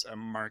is a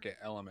market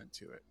element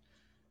to it,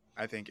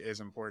 I think is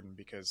important,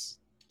 because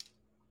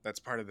that's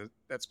part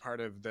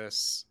of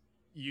this.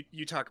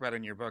 You talk about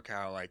in your book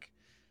how, like,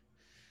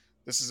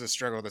 this is a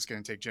struggle that's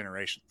going to take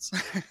generations.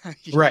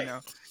 Right.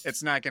 Know?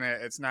 It's not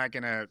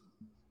gonna,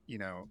 you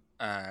know,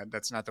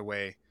 that's not the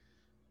way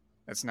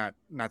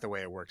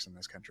it works in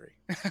this country.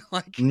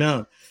 Like,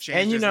 no.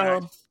 Change does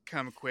not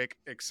come quick,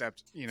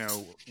 except, you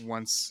know,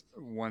 once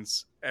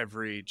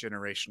every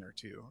generation or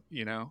two,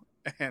 you know,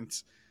 and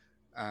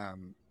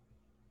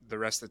the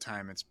rest of the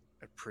time it's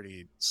a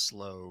pretty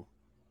slow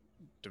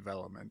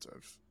development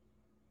of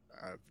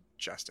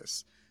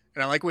justice.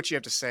 And I like what you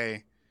have to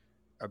say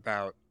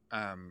about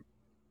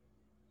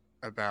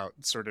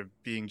sort of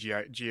being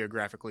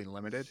geographically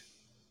limited.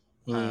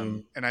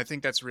 And I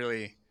think that's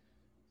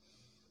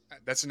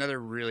another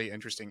really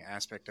interesting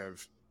aspect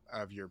of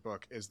of your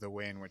book is the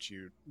way in which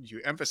you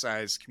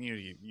emphasize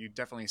community. You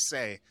definitely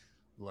say,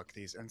 look,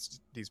 these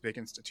big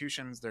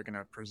institutions, they're going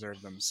to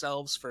preserve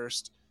themselves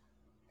first,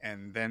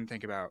 and then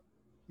think about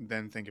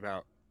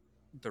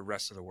the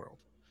rest of the world,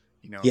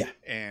 Yeah.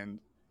 And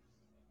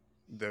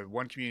the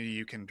one community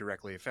you can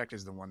directly affect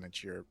is the one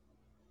that you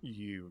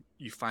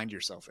find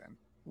yourself in,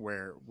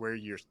 where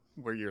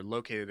you're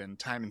located in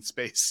time and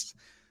space.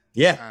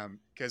 Yeah.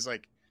 Because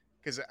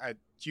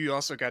you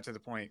also got to the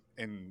point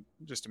in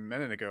just a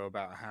minute ago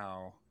about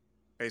how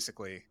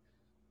basically,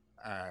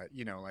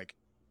 like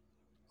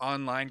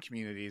online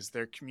communities,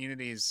 they're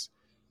communities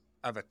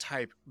of a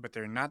type, but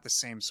they're not the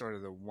same sort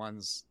of the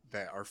ones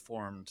that are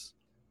formed,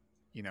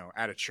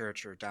 at a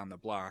church or down the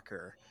block,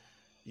 or,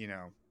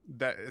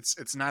 that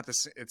it's not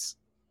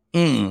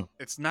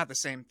it's not the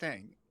same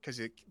thing, because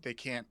they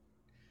can't,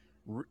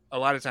 a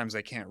lot of times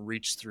they can't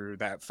reach through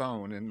that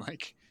phone and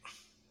like,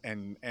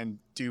 and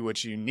do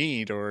what you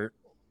need, or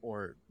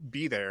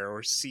be there,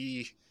 or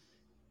see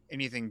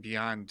anything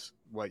beyond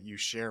what you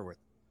share with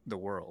the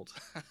world.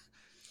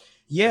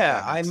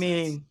 Yeah, I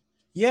mean, sense.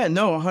 Yeah,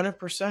 no,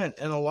 100%.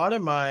 And a lot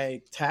of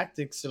my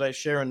tactics that I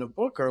share in the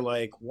book are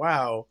like,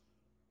 wow,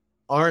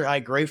 aren't I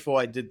grateful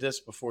I did this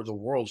before the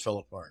world fell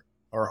apart?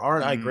 Or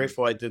aren't I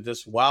grateful I did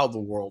this while the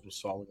world was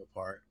falling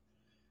apart?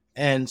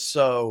 And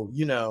so,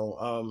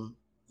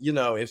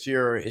 if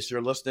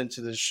you're listening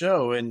to this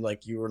show and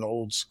like you were an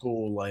old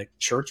school like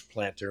church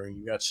planter and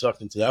you got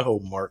sucked into that whole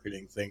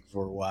marketing thing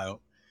for a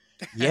while,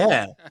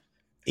 yeah,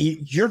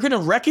 you're gonna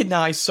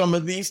recognize some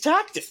of these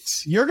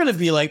tactics. You're gonna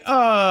be like,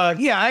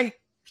 I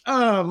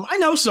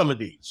know some of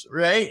these,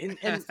 right?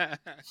 And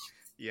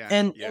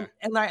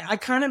I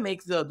kind of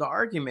make the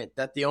argument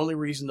that the only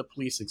reason the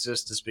police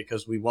exist is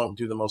because we won't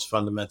do the most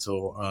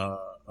fundamental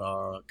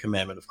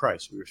commandment of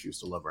Christ. We refuse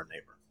to love our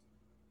neighbor.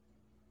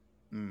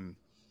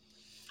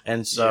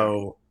 And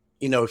so,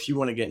 if you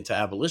want to get into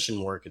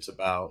abolition work, it's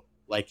about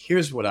like,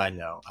 here's what I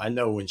know. I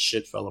know when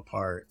shit fell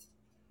apart,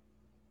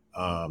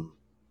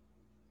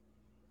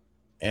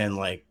 and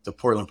like the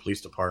Portland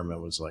Police Department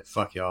was like,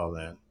 fuck y'all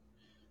then.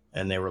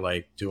 And they were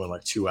like doing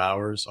like 2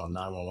 hours on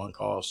 911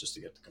 calls just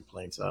to get the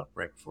complaints up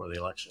right before the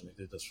election. They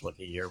did this for like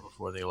a year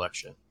before the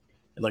election.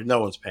 And like, no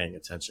one's paying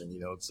attention.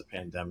 It's a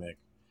pandemic.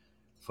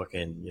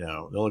 Fucking,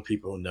 the only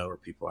people who know are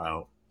people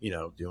out,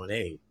 doing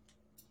aid.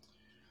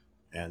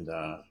 And,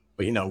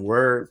 but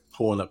we're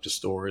pulling up to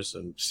stores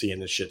and seeing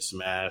the shit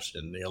smashed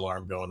and the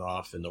alarm going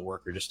off and the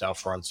worker just out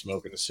front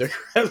smoking a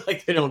cigarette.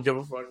 Like they don't give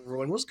a fuck. We're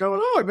like, what's going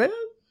on, man?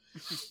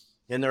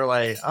 And they're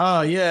like,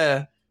 oh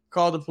yeah,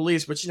 call the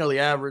police. But the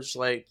average,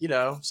 like,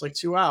 it's like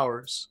 2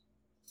 hours,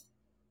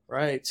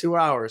 right? 2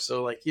 hours.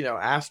 So like,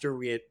 after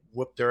we had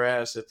whooped their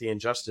ass at the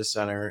Injustice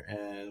Center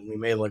and we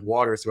made like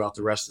water throughout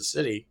the rest of the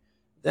city,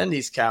 then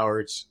these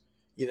cowards,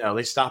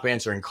 they stop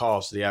answering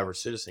calls, so the average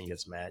citizen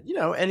gets mad,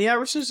 and the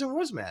average citizen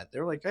was mad.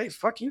 They're like, hey,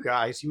 fuck you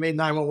guys. You made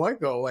 911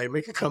 go away.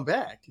 Make it come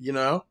back,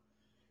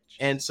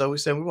 And so we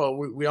said, well,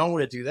 we don't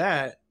want to do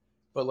that,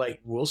 but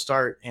like, we'll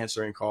start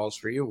answering calls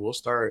for you. We'll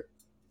start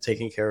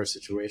taking care of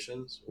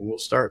situations. We'll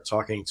start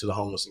talking to the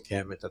homeless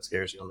encampment that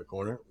scares you on the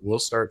corner. We'll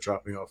start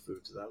dropping off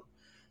food to them.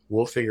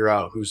 We'll figure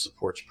out who's the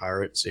porch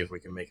pirate, see if we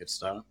can make it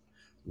stop.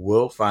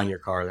 We'll find your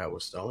car that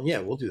was stolen. Yeah,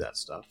 we'll do that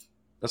stuff.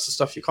 That's the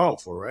stuff you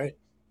called for, right?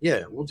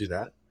 Yeah, we'll do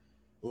that.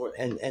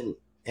 And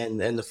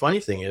the funny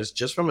thing is,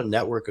 just from a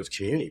network of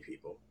community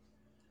people,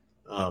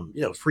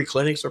 free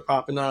clinics are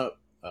popping up,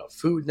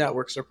 food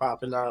networks are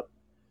popping up.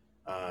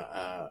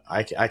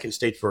 I can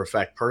state for a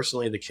fact,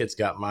 personally, the kids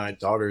got my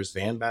daughter's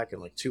van back in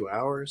like 2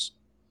 hours.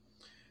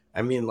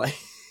 I mean, like,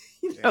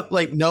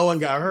 like no one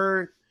got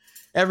hurt.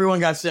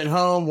 Everyone got sent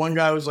home. One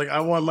guy was like,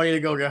 I want money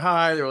to go get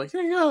high. They were like,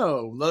 here you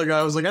go. Another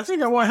guy was like, I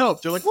think I want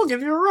help. They're like, we'll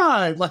give you a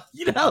ride. Like,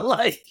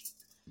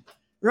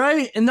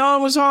 right? And no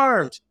one was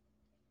harmed.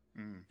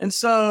 And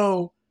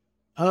so,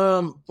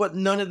 but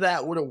none of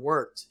that would have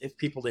worked if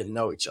people didn't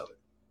know each other.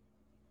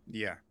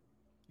 Yeah.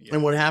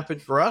 And what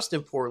happened for us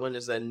in Portland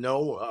is that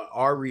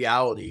our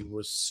reality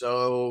was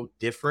so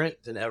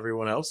different than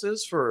everyone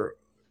else's for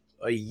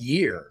a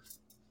year.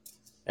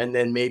 And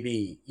then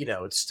maybe,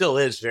 it still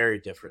is very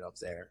different up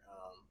there,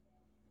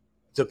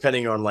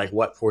 depending on like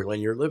what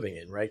Portland you're living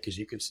in, right?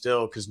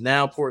 Because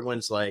now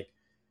Portland's like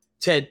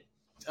Ted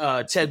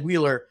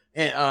Wheeler,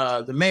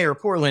 and the mayor of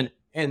Portland.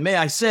 And may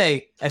I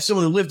say, as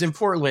someone who lived in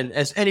Portland,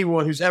 as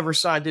anyone who's ever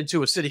signed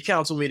into a city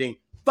council meeting,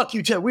 fuck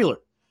you, Ted Wheeler.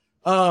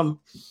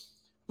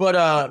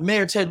 But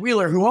Mayor Ted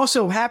Wheeler, who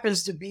also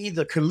happens to be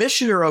the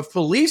commissioner of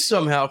police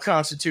somehow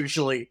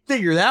constitutionally,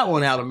 figure that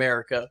one out,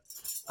 America.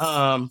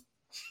 But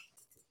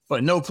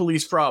no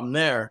police problem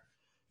there.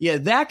 Yeah,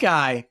 that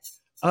guy,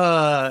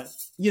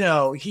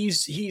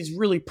 he's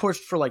really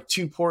pushed for like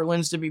 2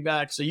 Portlands to be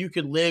back. So you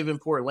could live in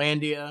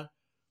Portlandia,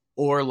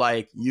 or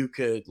like you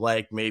could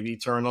like maybe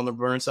turn on the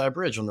Burnside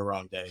Bridge on the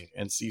wrong day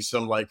and see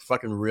some like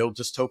fucking real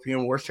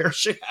dystopian warfare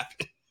shit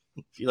happen.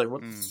 Be like,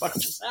 what the fuck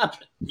just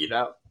happened?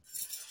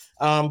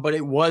 But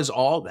it was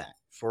all that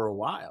for a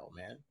while,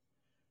 man.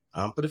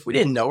 But if we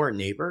didn't know our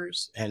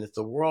neighbors, and if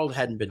the world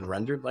hadn't been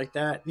rendered like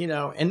that,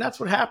 and that's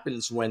what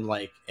happens when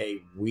like a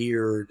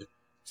weird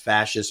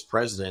fascist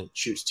president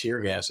shoots tear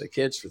gas at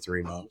kids for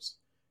 3 months.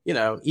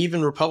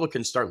 Even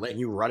Republicans start letting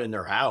you run in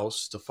their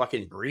house to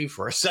fucking breathe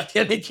for a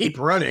second. They keep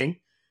running.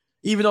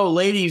 Even old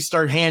ladies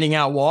start handing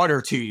out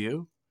water to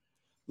you.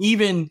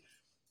 Even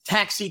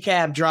taxi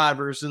cab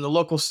drivers and the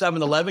local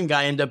 7-Eleven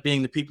guy end up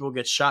being the people who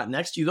get shot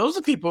next to you. Those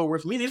are the people who were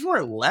with me. These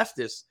weren't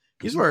leftists.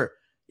 These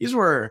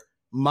were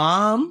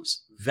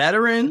moms,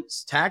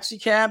 veterans, taxi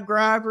cab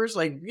drivers.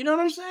 Like, you know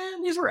what I'm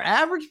saying? These were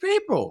average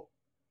people.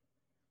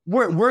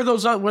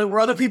 Were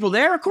other people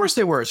there? Of course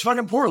they were. It's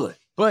fucking Portland.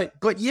 But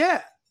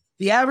yeah,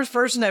 the average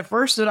person at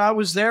first that I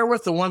was there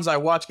with, the ones I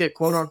watched get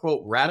quote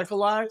unquote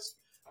radicalized,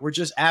 were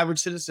just average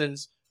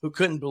citizens who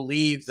couldn't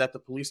believe that the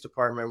police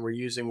department were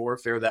using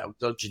warfare that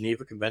the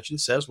Geneva Convention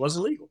says was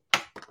illegal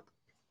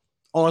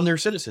on their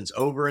citizens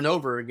over and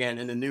over again.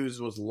 And the news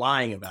was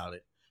lying about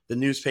it. The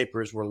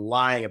newspapers were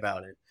lying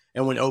about it.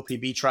 And when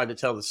OPB tried to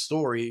tell the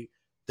story,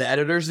 the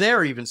editors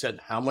there even said,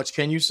 how much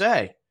can you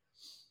say?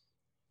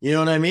 You know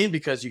what I mean?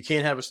 Because you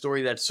can't have a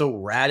story that's so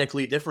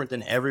radically different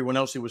than everyone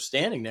else who was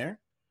standing there.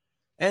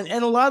 And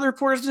a lot of the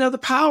reporters didn't have the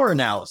power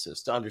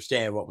analysis to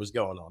understand what was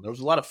going on. There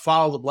was a lot of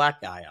follow the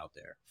black guy out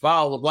there.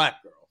 Follow the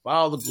black girl.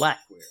 Follow the black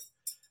queer.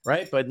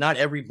 Right? But not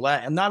every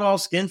black, and not all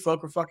skin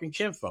folk are fucking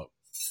kin folk.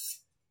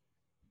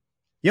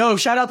 Yo,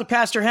 shout out to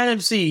Pastor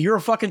Hennessy. You're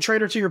a fucking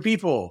traitor to your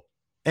people.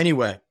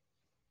 Anyway.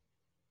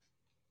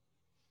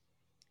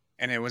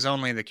 And it was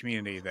only the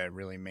community that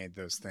really made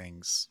those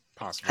things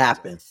possible.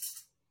 Happen.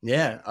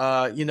 Yeah.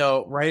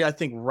 Right. I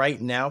think right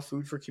now,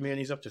 Food for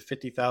Community is up to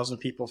 50,000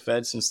 people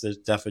fed since the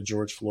death of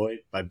George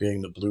Floyd by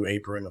being the blue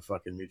apron of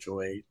fucking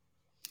mutual aid.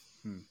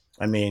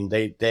 I mean,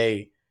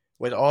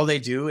 what all they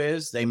do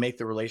is they make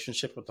the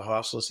relationship with the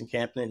hospice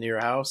encampment near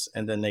your house,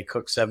 and then they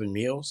cook 7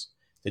 meals.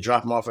 They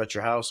drop them off at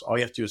your house. All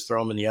you have to do is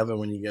throw them in the oven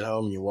when you get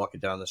home and you walk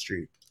it down the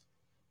street.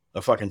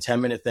 A fucking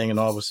 10-minute thing, and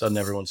all of a sudden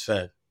everyone's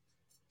fed.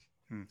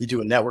 You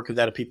do a network of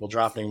that of people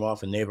dropping them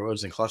off in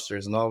neighborhoods and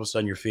clusters, and all of a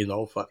sudden you're feeding the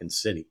whole fucking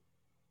city.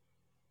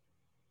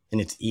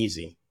 And it's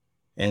easy.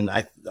 And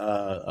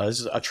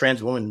a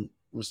trans woman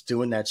was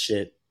doing that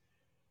shit,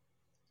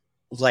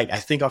 like, I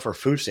think off her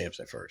food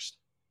stamps at first.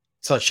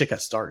 So that shit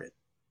got started.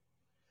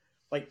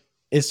 Like,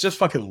 it's just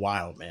fucking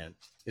wild, man.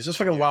 It's just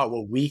fucking wild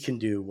what we can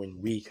do when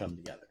we come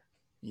together.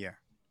 Yeah.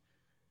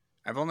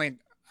 I've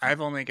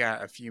only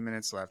got a few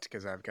minutes left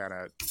because I've got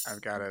a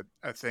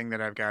thing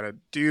that I've got to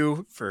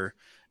do for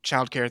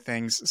childcare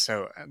things.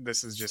 So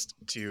this is just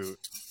to,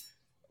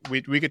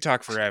 we could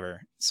talk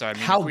forever. So I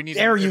mean, how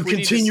dare you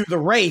continue the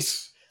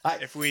race? I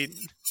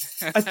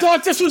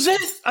thought this was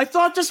it. I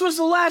thought this was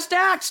the last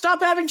act. Stop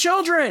having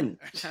children.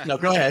 No,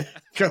 go ahead.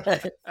 Go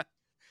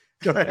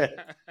ahead.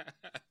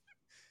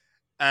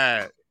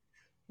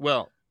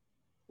 Well,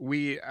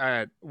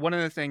 one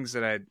of the things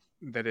that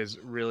is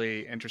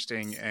really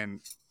interesting, and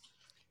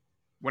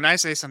when I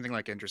say something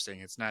like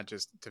interesting, it's not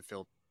just to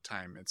fill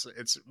time.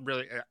 It's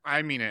really,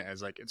 I mean it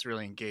as like, it's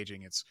really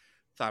engaging. It's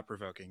thought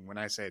provoking. When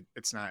I say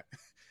it's not,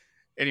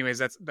 anyways,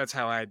 that's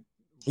how I.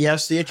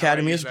 Yes, the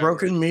Academy has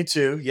broken me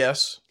too.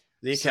 Yes,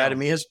 the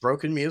Academy has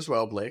broken me as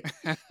well, Blake.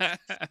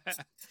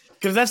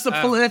 Because that's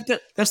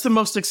the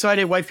most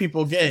excited white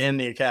people get in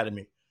the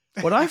Academy.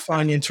 What I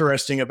find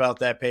interesting about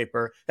that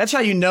paper, that's how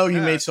you know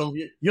you made some.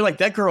 You're like,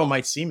 that girl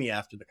might see me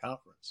after the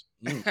conference.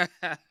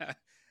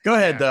 Go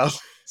ahead, though.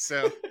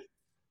 So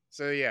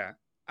yeah,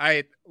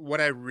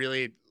 what I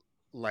really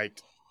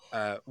liked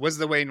was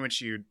the way in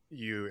which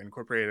you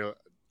incorporated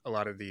a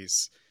lot of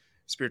these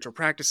spiritual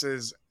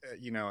practices,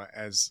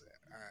 as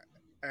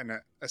and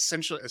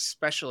essentially,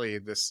 especially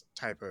this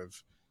type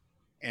of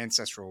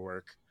ancestral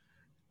work,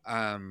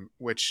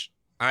 which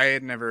I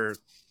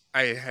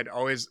had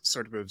always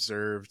sort of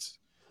observed,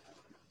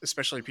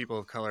 especially people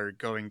of color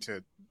going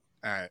to,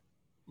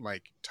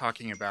 like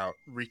talking about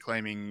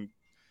reclaiming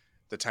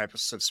the type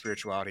of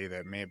spirituality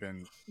that may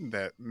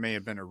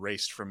have been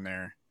erased from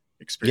their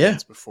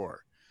experience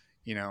before,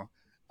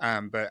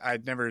 but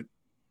I'd never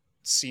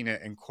seen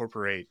it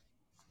incorporated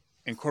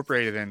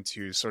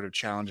into sort of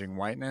challenging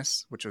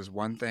whiteness, which was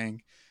one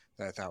thing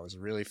that I thought was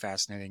really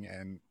fascinating.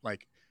 And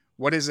like,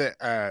 what is it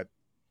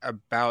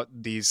about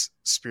these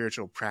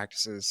spiritual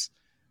practices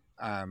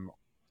and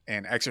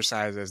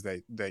exercises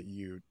that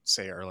you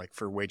say are like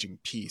for waging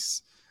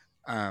peace?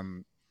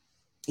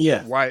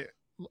 Why?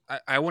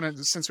 I want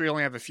to, since we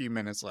only have a few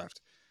minutes left,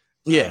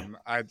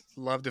 I'd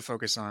love to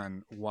focus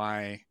on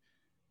why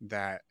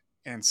that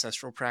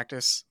ancestral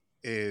practice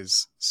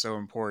is so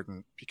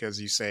important,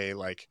 because you say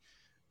like,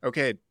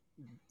 okay,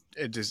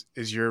 is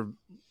your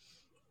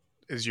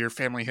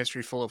family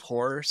history full of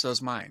horror? So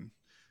is mine.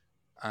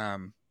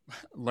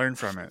 Learn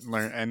from it,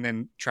 and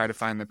then try to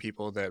find the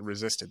people that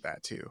resisted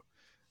that too.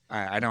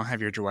 I don't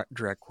have your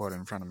direct quote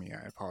in front of me.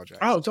 I apologize.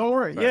 Oh, don't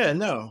worry. But,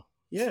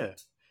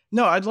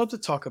 no, I'd love to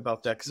talk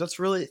about that, because that's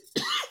really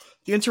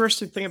the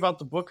interesting thing about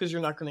the book is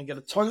you're not going to get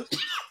a ton of,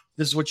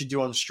 this is what you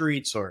do on the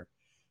streets, or,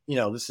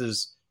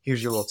 here's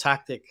your little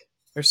tactic.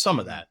 There's some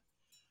of that.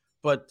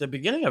 but the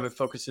beginning of it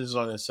focuses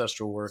on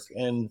ancestral work,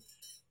 and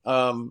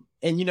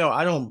you know,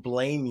 I don't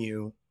blame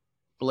you,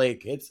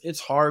 Blake. It's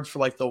hard for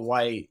like the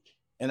white,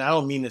 and I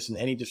don't mean this in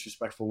any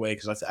disrespectful way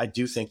because I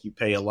do think you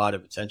pay a lot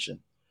of attention,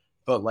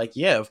 but like,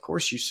 yeah, of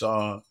course you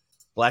saw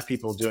Black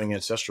people doing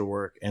ancestral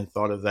work and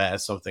thought of that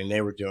as something they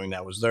were doing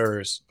that was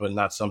theirs, but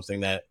not something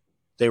that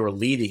they were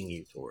leading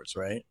you towards,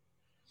 right?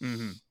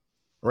 Mm-hmm.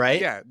 Right?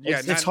 Yeah,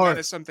 It's not hard.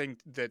 as something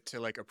that to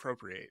like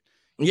appropriate.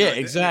 Yeah, And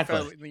it exactly.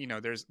 felt,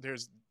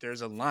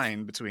 there's a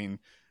line between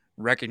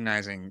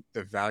recognizing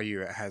the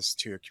value it has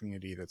to a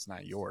community that's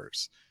not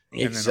yours,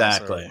 and then also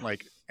Exactly.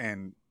 like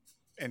and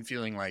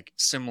feeling like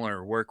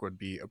similar work would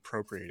be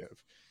appropriative.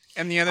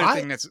 And the other I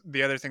thing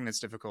that's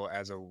difficult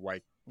as a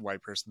white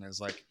person is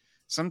like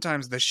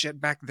sometimes the shit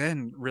back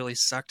then really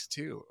sucked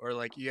too, or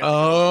like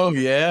Oh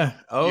yeah.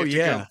 Oh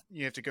yeah.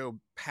 you have to go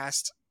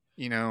past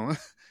you know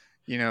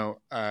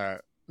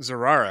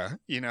Zerara,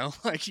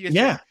 like you have to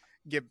Yeah.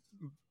 get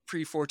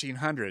pre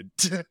 1400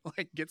 to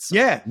like get some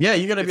Yeah. Yeah.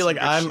 You gotta get be some like,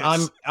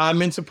 good I'm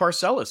shits. into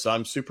Parcellus.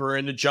 I'm super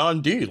into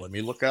John Dee. Let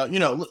me look out.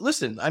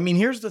 Listen, I mean,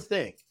 here's the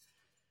thing.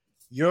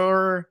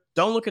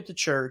 Don't look at the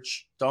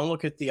church, don't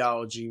look at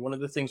theology. One of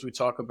the things we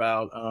talk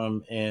about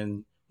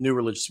in new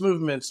religious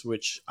movements,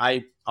 which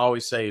I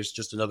always say is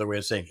just another way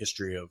of saying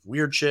history of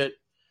weird shit.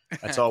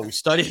 That's all we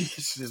study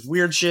is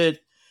weird shit.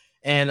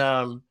 And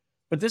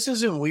but this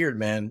isn't weird,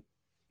 man.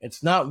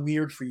 It's not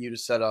weird for you to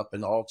set up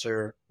an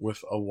altar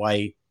with a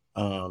white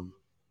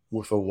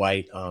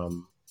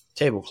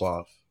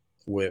tablecloth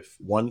with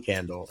one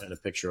candle and a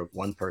picture of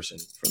one person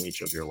from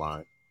each of your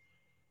line.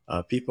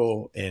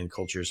 People in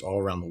cultures all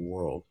around the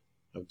world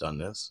have done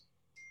this.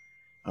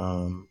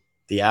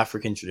 The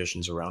African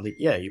traditions around it,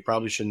 yeah, you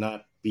probably should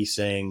not be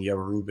saying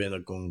Yoruba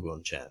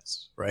Agungun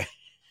chants, right?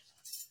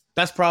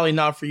 That's probably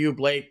not for you,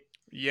 Blake.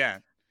 Yeah,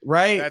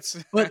 right? that's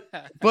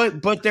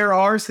But there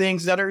are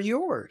things that are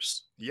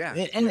yours. yeah,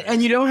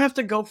 And you don't have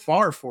to go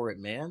far for it,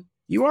 man.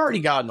 You already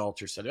got an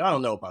altar set up. I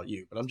don't know about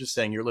you, but I'm just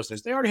saying your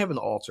listeners, they already have an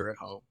altar at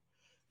home.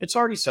 It's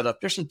already set up.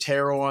 There's some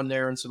tarot on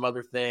there and some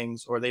other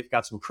things, or they've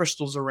got some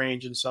crystals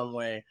arranged in some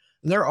way.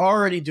 And they're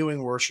already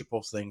doing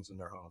worshipful things in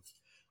their home.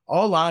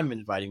 All I'm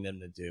inviting them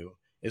to do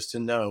is to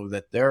know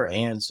that their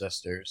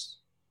ancestors,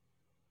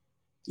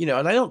 and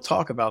I don't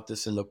talk about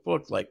this in the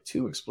book like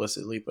too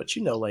explicitly, but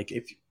like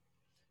if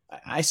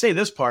I say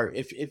this part,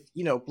 if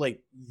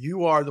Blake,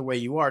 you are the way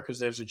you are because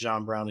there's a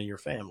John Brown in your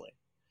family.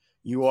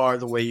 You are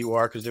the way you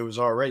are because there was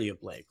already a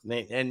Blake,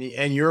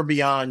 and you're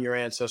beyond your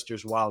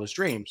ancestors' wildest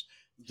dreams.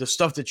 The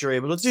stuff that you're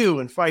able to do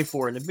and fight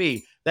for and to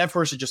be, that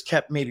person just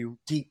kept maybe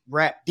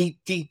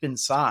deep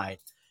inside.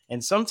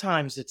 And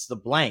sometimes it's the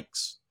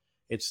blanks,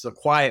 it's the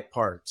quiet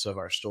parts of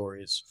our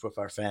stories with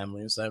our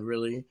families that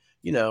really,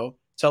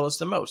 tell us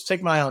the most.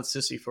 Take my Aunt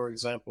Sissy, for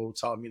example, who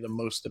taught me the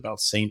most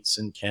about saints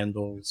and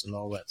candles and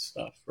all that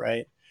stuff,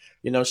 right?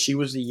 She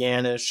was a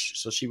Yanish,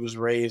 so she was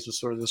raised with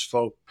sort of this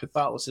folk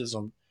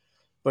Catholicism.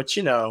 But,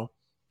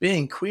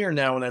 being queer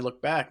now, when I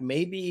look back,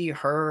 maybe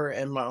her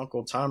and my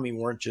Uncle Tommy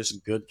weren't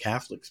just good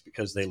Catholics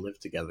because they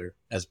lived together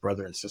as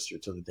brother and sister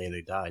till the day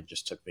they died,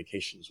 just took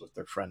vacations with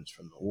their friends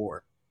from the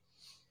war.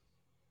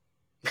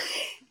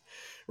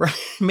 Right?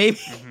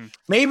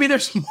 Maybe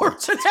there's more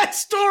to that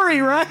story,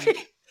 right?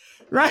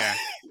 Right?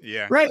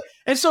 Yeah. Right.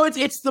 And so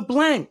it's the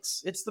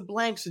blanks. It's the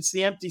blanks. It's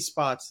the empty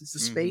spots. It's the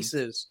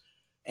spaces.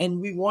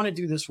 And we want to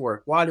do this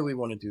work. Why do we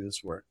want to do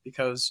this work?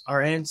 Because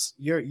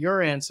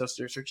your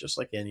ancestors are just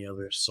like any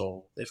other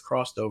soul. They've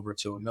crossed over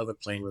to another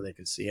plane where they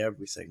can see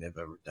everything they've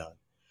ever done.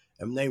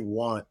 And they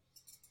want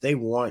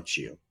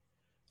you.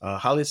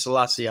 Haile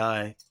Selassie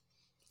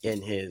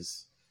in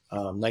his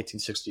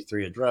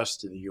 1963 address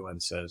to the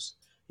UN says,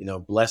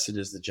 blessed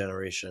is the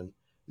generation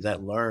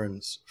that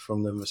learns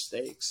from the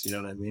mistakes. You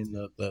know what I mean?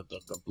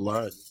 The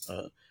blood,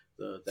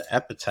 the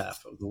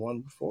epitaph of the one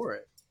before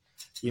it.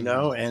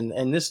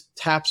 And this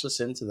taps us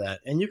into that.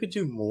 And you could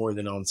do more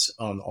than on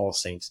All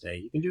Saints Day.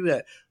 You can do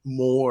that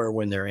more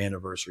when their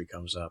anniversary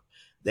comes up.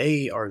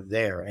 They are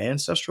there.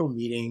 Ancestral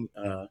meeting,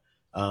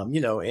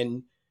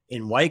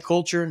 in white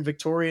culture in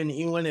Victorian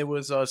England, it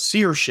was a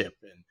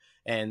seership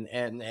and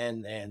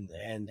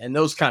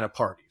those kind of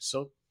parties.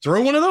 So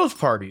throw one of those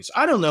parties.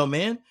 I don't know,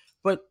 man,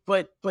 but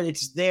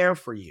it's there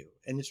for you,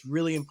 and it's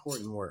really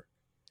important work.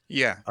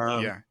 Yeah.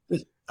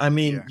 I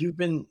mean,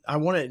 I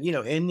want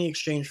to, in the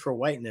exchange for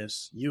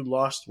whiteness, you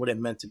lost what it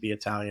meant to be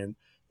Italian,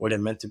 what it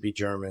meant to be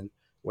German,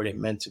 what it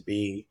meant to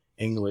be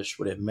English,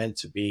 what it meant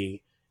to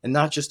be, and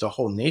not just a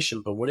whole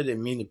nation, but what did it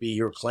mean to be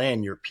your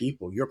clan, your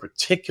people, your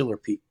particular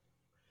people?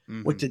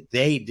 Mm-hmm. What did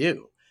they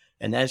do?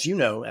 And as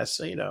as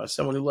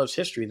someone who loves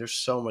history, there's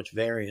so much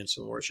variance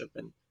in worship,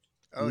 and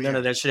none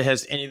of that shit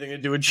has anything to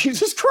do with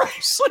Jesus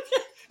Christ.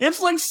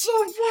 It's like so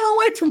far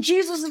away from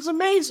Jesus. It's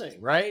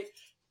amazing, right?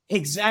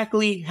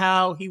 Exactly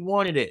how he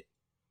wanted it.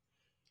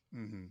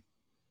 Mm-hmm.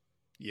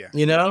 Yeah.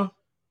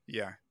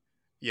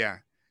 Yeah.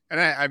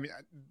 And I mean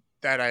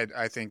that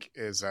I think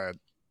is a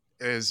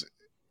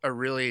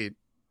really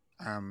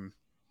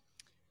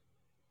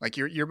like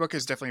your book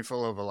is definitely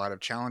full of a lot of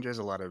challenges,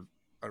 a lot of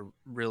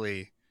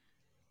really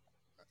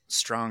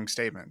strong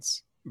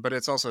statements, but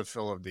it's also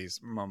full of these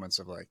moments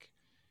of like,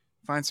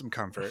 find some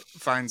comfort,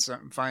 find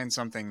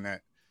something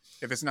that,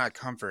 if it's not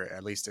comfort,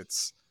 at least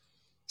it's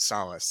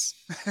solace.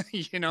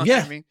 You know what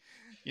I mean?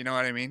 You know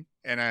what I mean?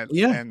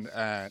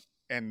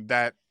 And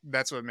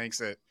that's what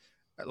makes it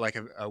like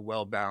a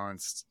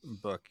well-balanced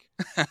book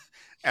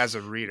as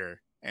a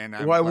reader. And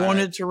I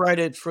wanted to write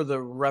it for the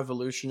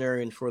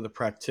revolutionary and for the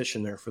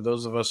practitioner, for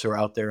those of us who are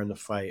out there in the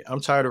fight.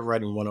 I'm tired of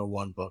writing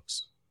 101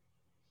 books.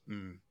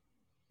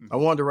 I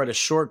wanted to write a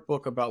short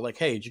book about like,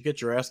 hey, did you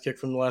get your ass kicked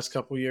from the last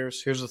couple of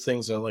years? Here's the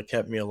things that like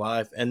kept me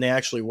alive. And they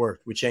actually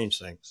worked. We changed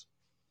things.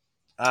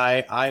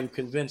 I'm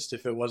convinced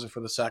if it wasn't for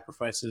the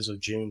sacrifices of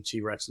June,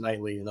 T-Rex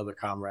Knightley, and other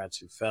comrades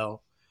who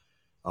fell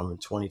in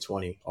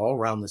 2020 all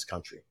around this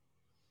country,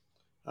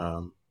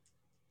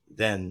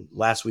 then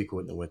last week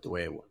wouldn't have went the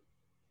way it would.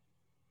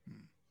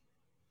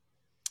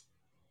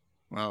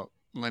 Well,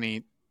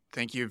 Lenny,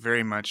 thank you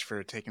very much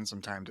for taking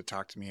some time to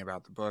talk to me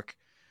about the book.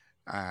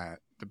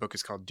 The book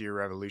is called Dear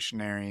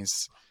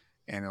Revolutionaries,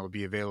 and it'll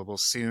be available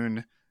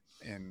soon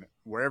in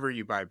wherever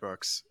you buy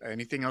books.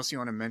 Anything else you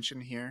want to mention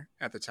here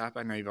at the top?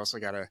 I know you've also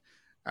got a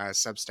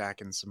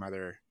Substack and some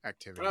other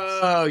activities.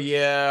 Oh,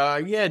 yeah.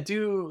 I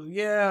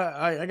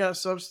got a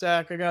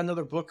Substack. I got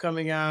another book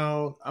coming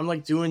out. I'm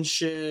like doing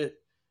shit.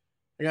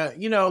 I got,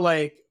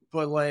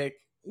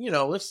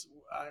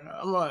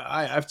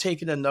 I've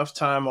taken enough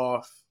time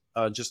off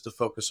just to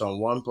focus on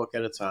one book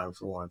at a time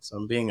for once.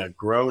 I'm being a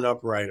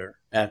grown-up writer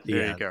at the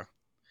end. There you go.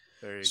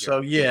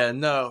 So,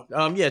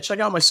 check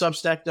out my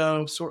Substack,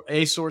 though,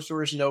 A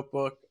Sorcerer's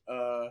Notebook.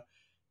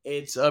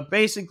 It's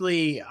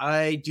basically,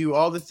 I do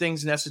all the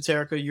things in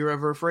esoterica you're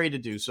ever afraid to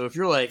do. So if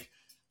you're like,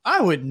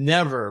 I would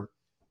never,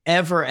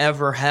 ever,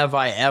 ever have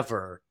I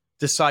ever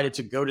decided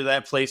to go to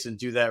that place and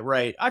do that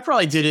right. I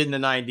probably did it in the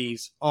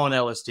 90s on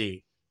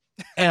LSD,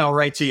 and I'll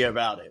write to you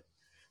about it.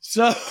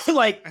 So, we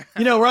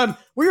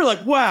were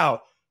like,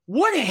 wow,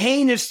 what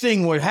heinous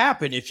thing would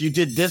happen if you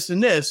did this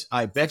and this?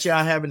 I bet you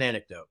I have an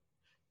anecdote.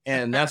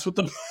 And that's what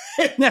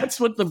that's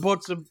what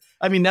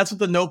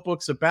the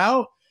notebook's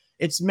about.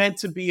 It's meant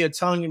to be a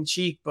tongue in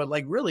cheek, but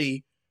like,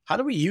 really, how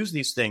do we use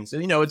these things?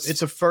 And,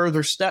 it's a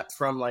further step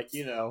from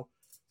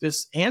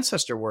this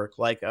ancestor work.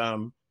 Like,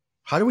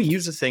 how do we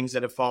use the things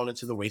that have fallen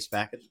into the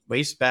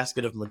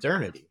wastebasket of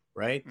modernity,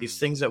 right? These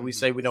things that we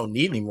say we don't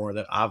need anymore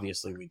that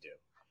obviously we do.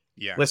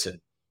 Yeah. Listen,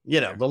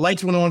 the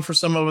lights went on for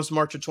some of us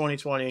March of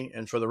 2020.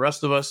 And for the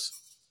rest of us,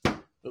 it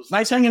was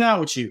nice hanging out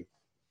with you.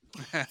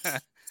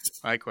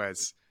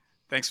 Likewise.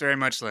 Thanks very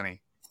much,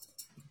 Lenny.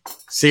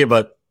 See you,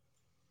 bud.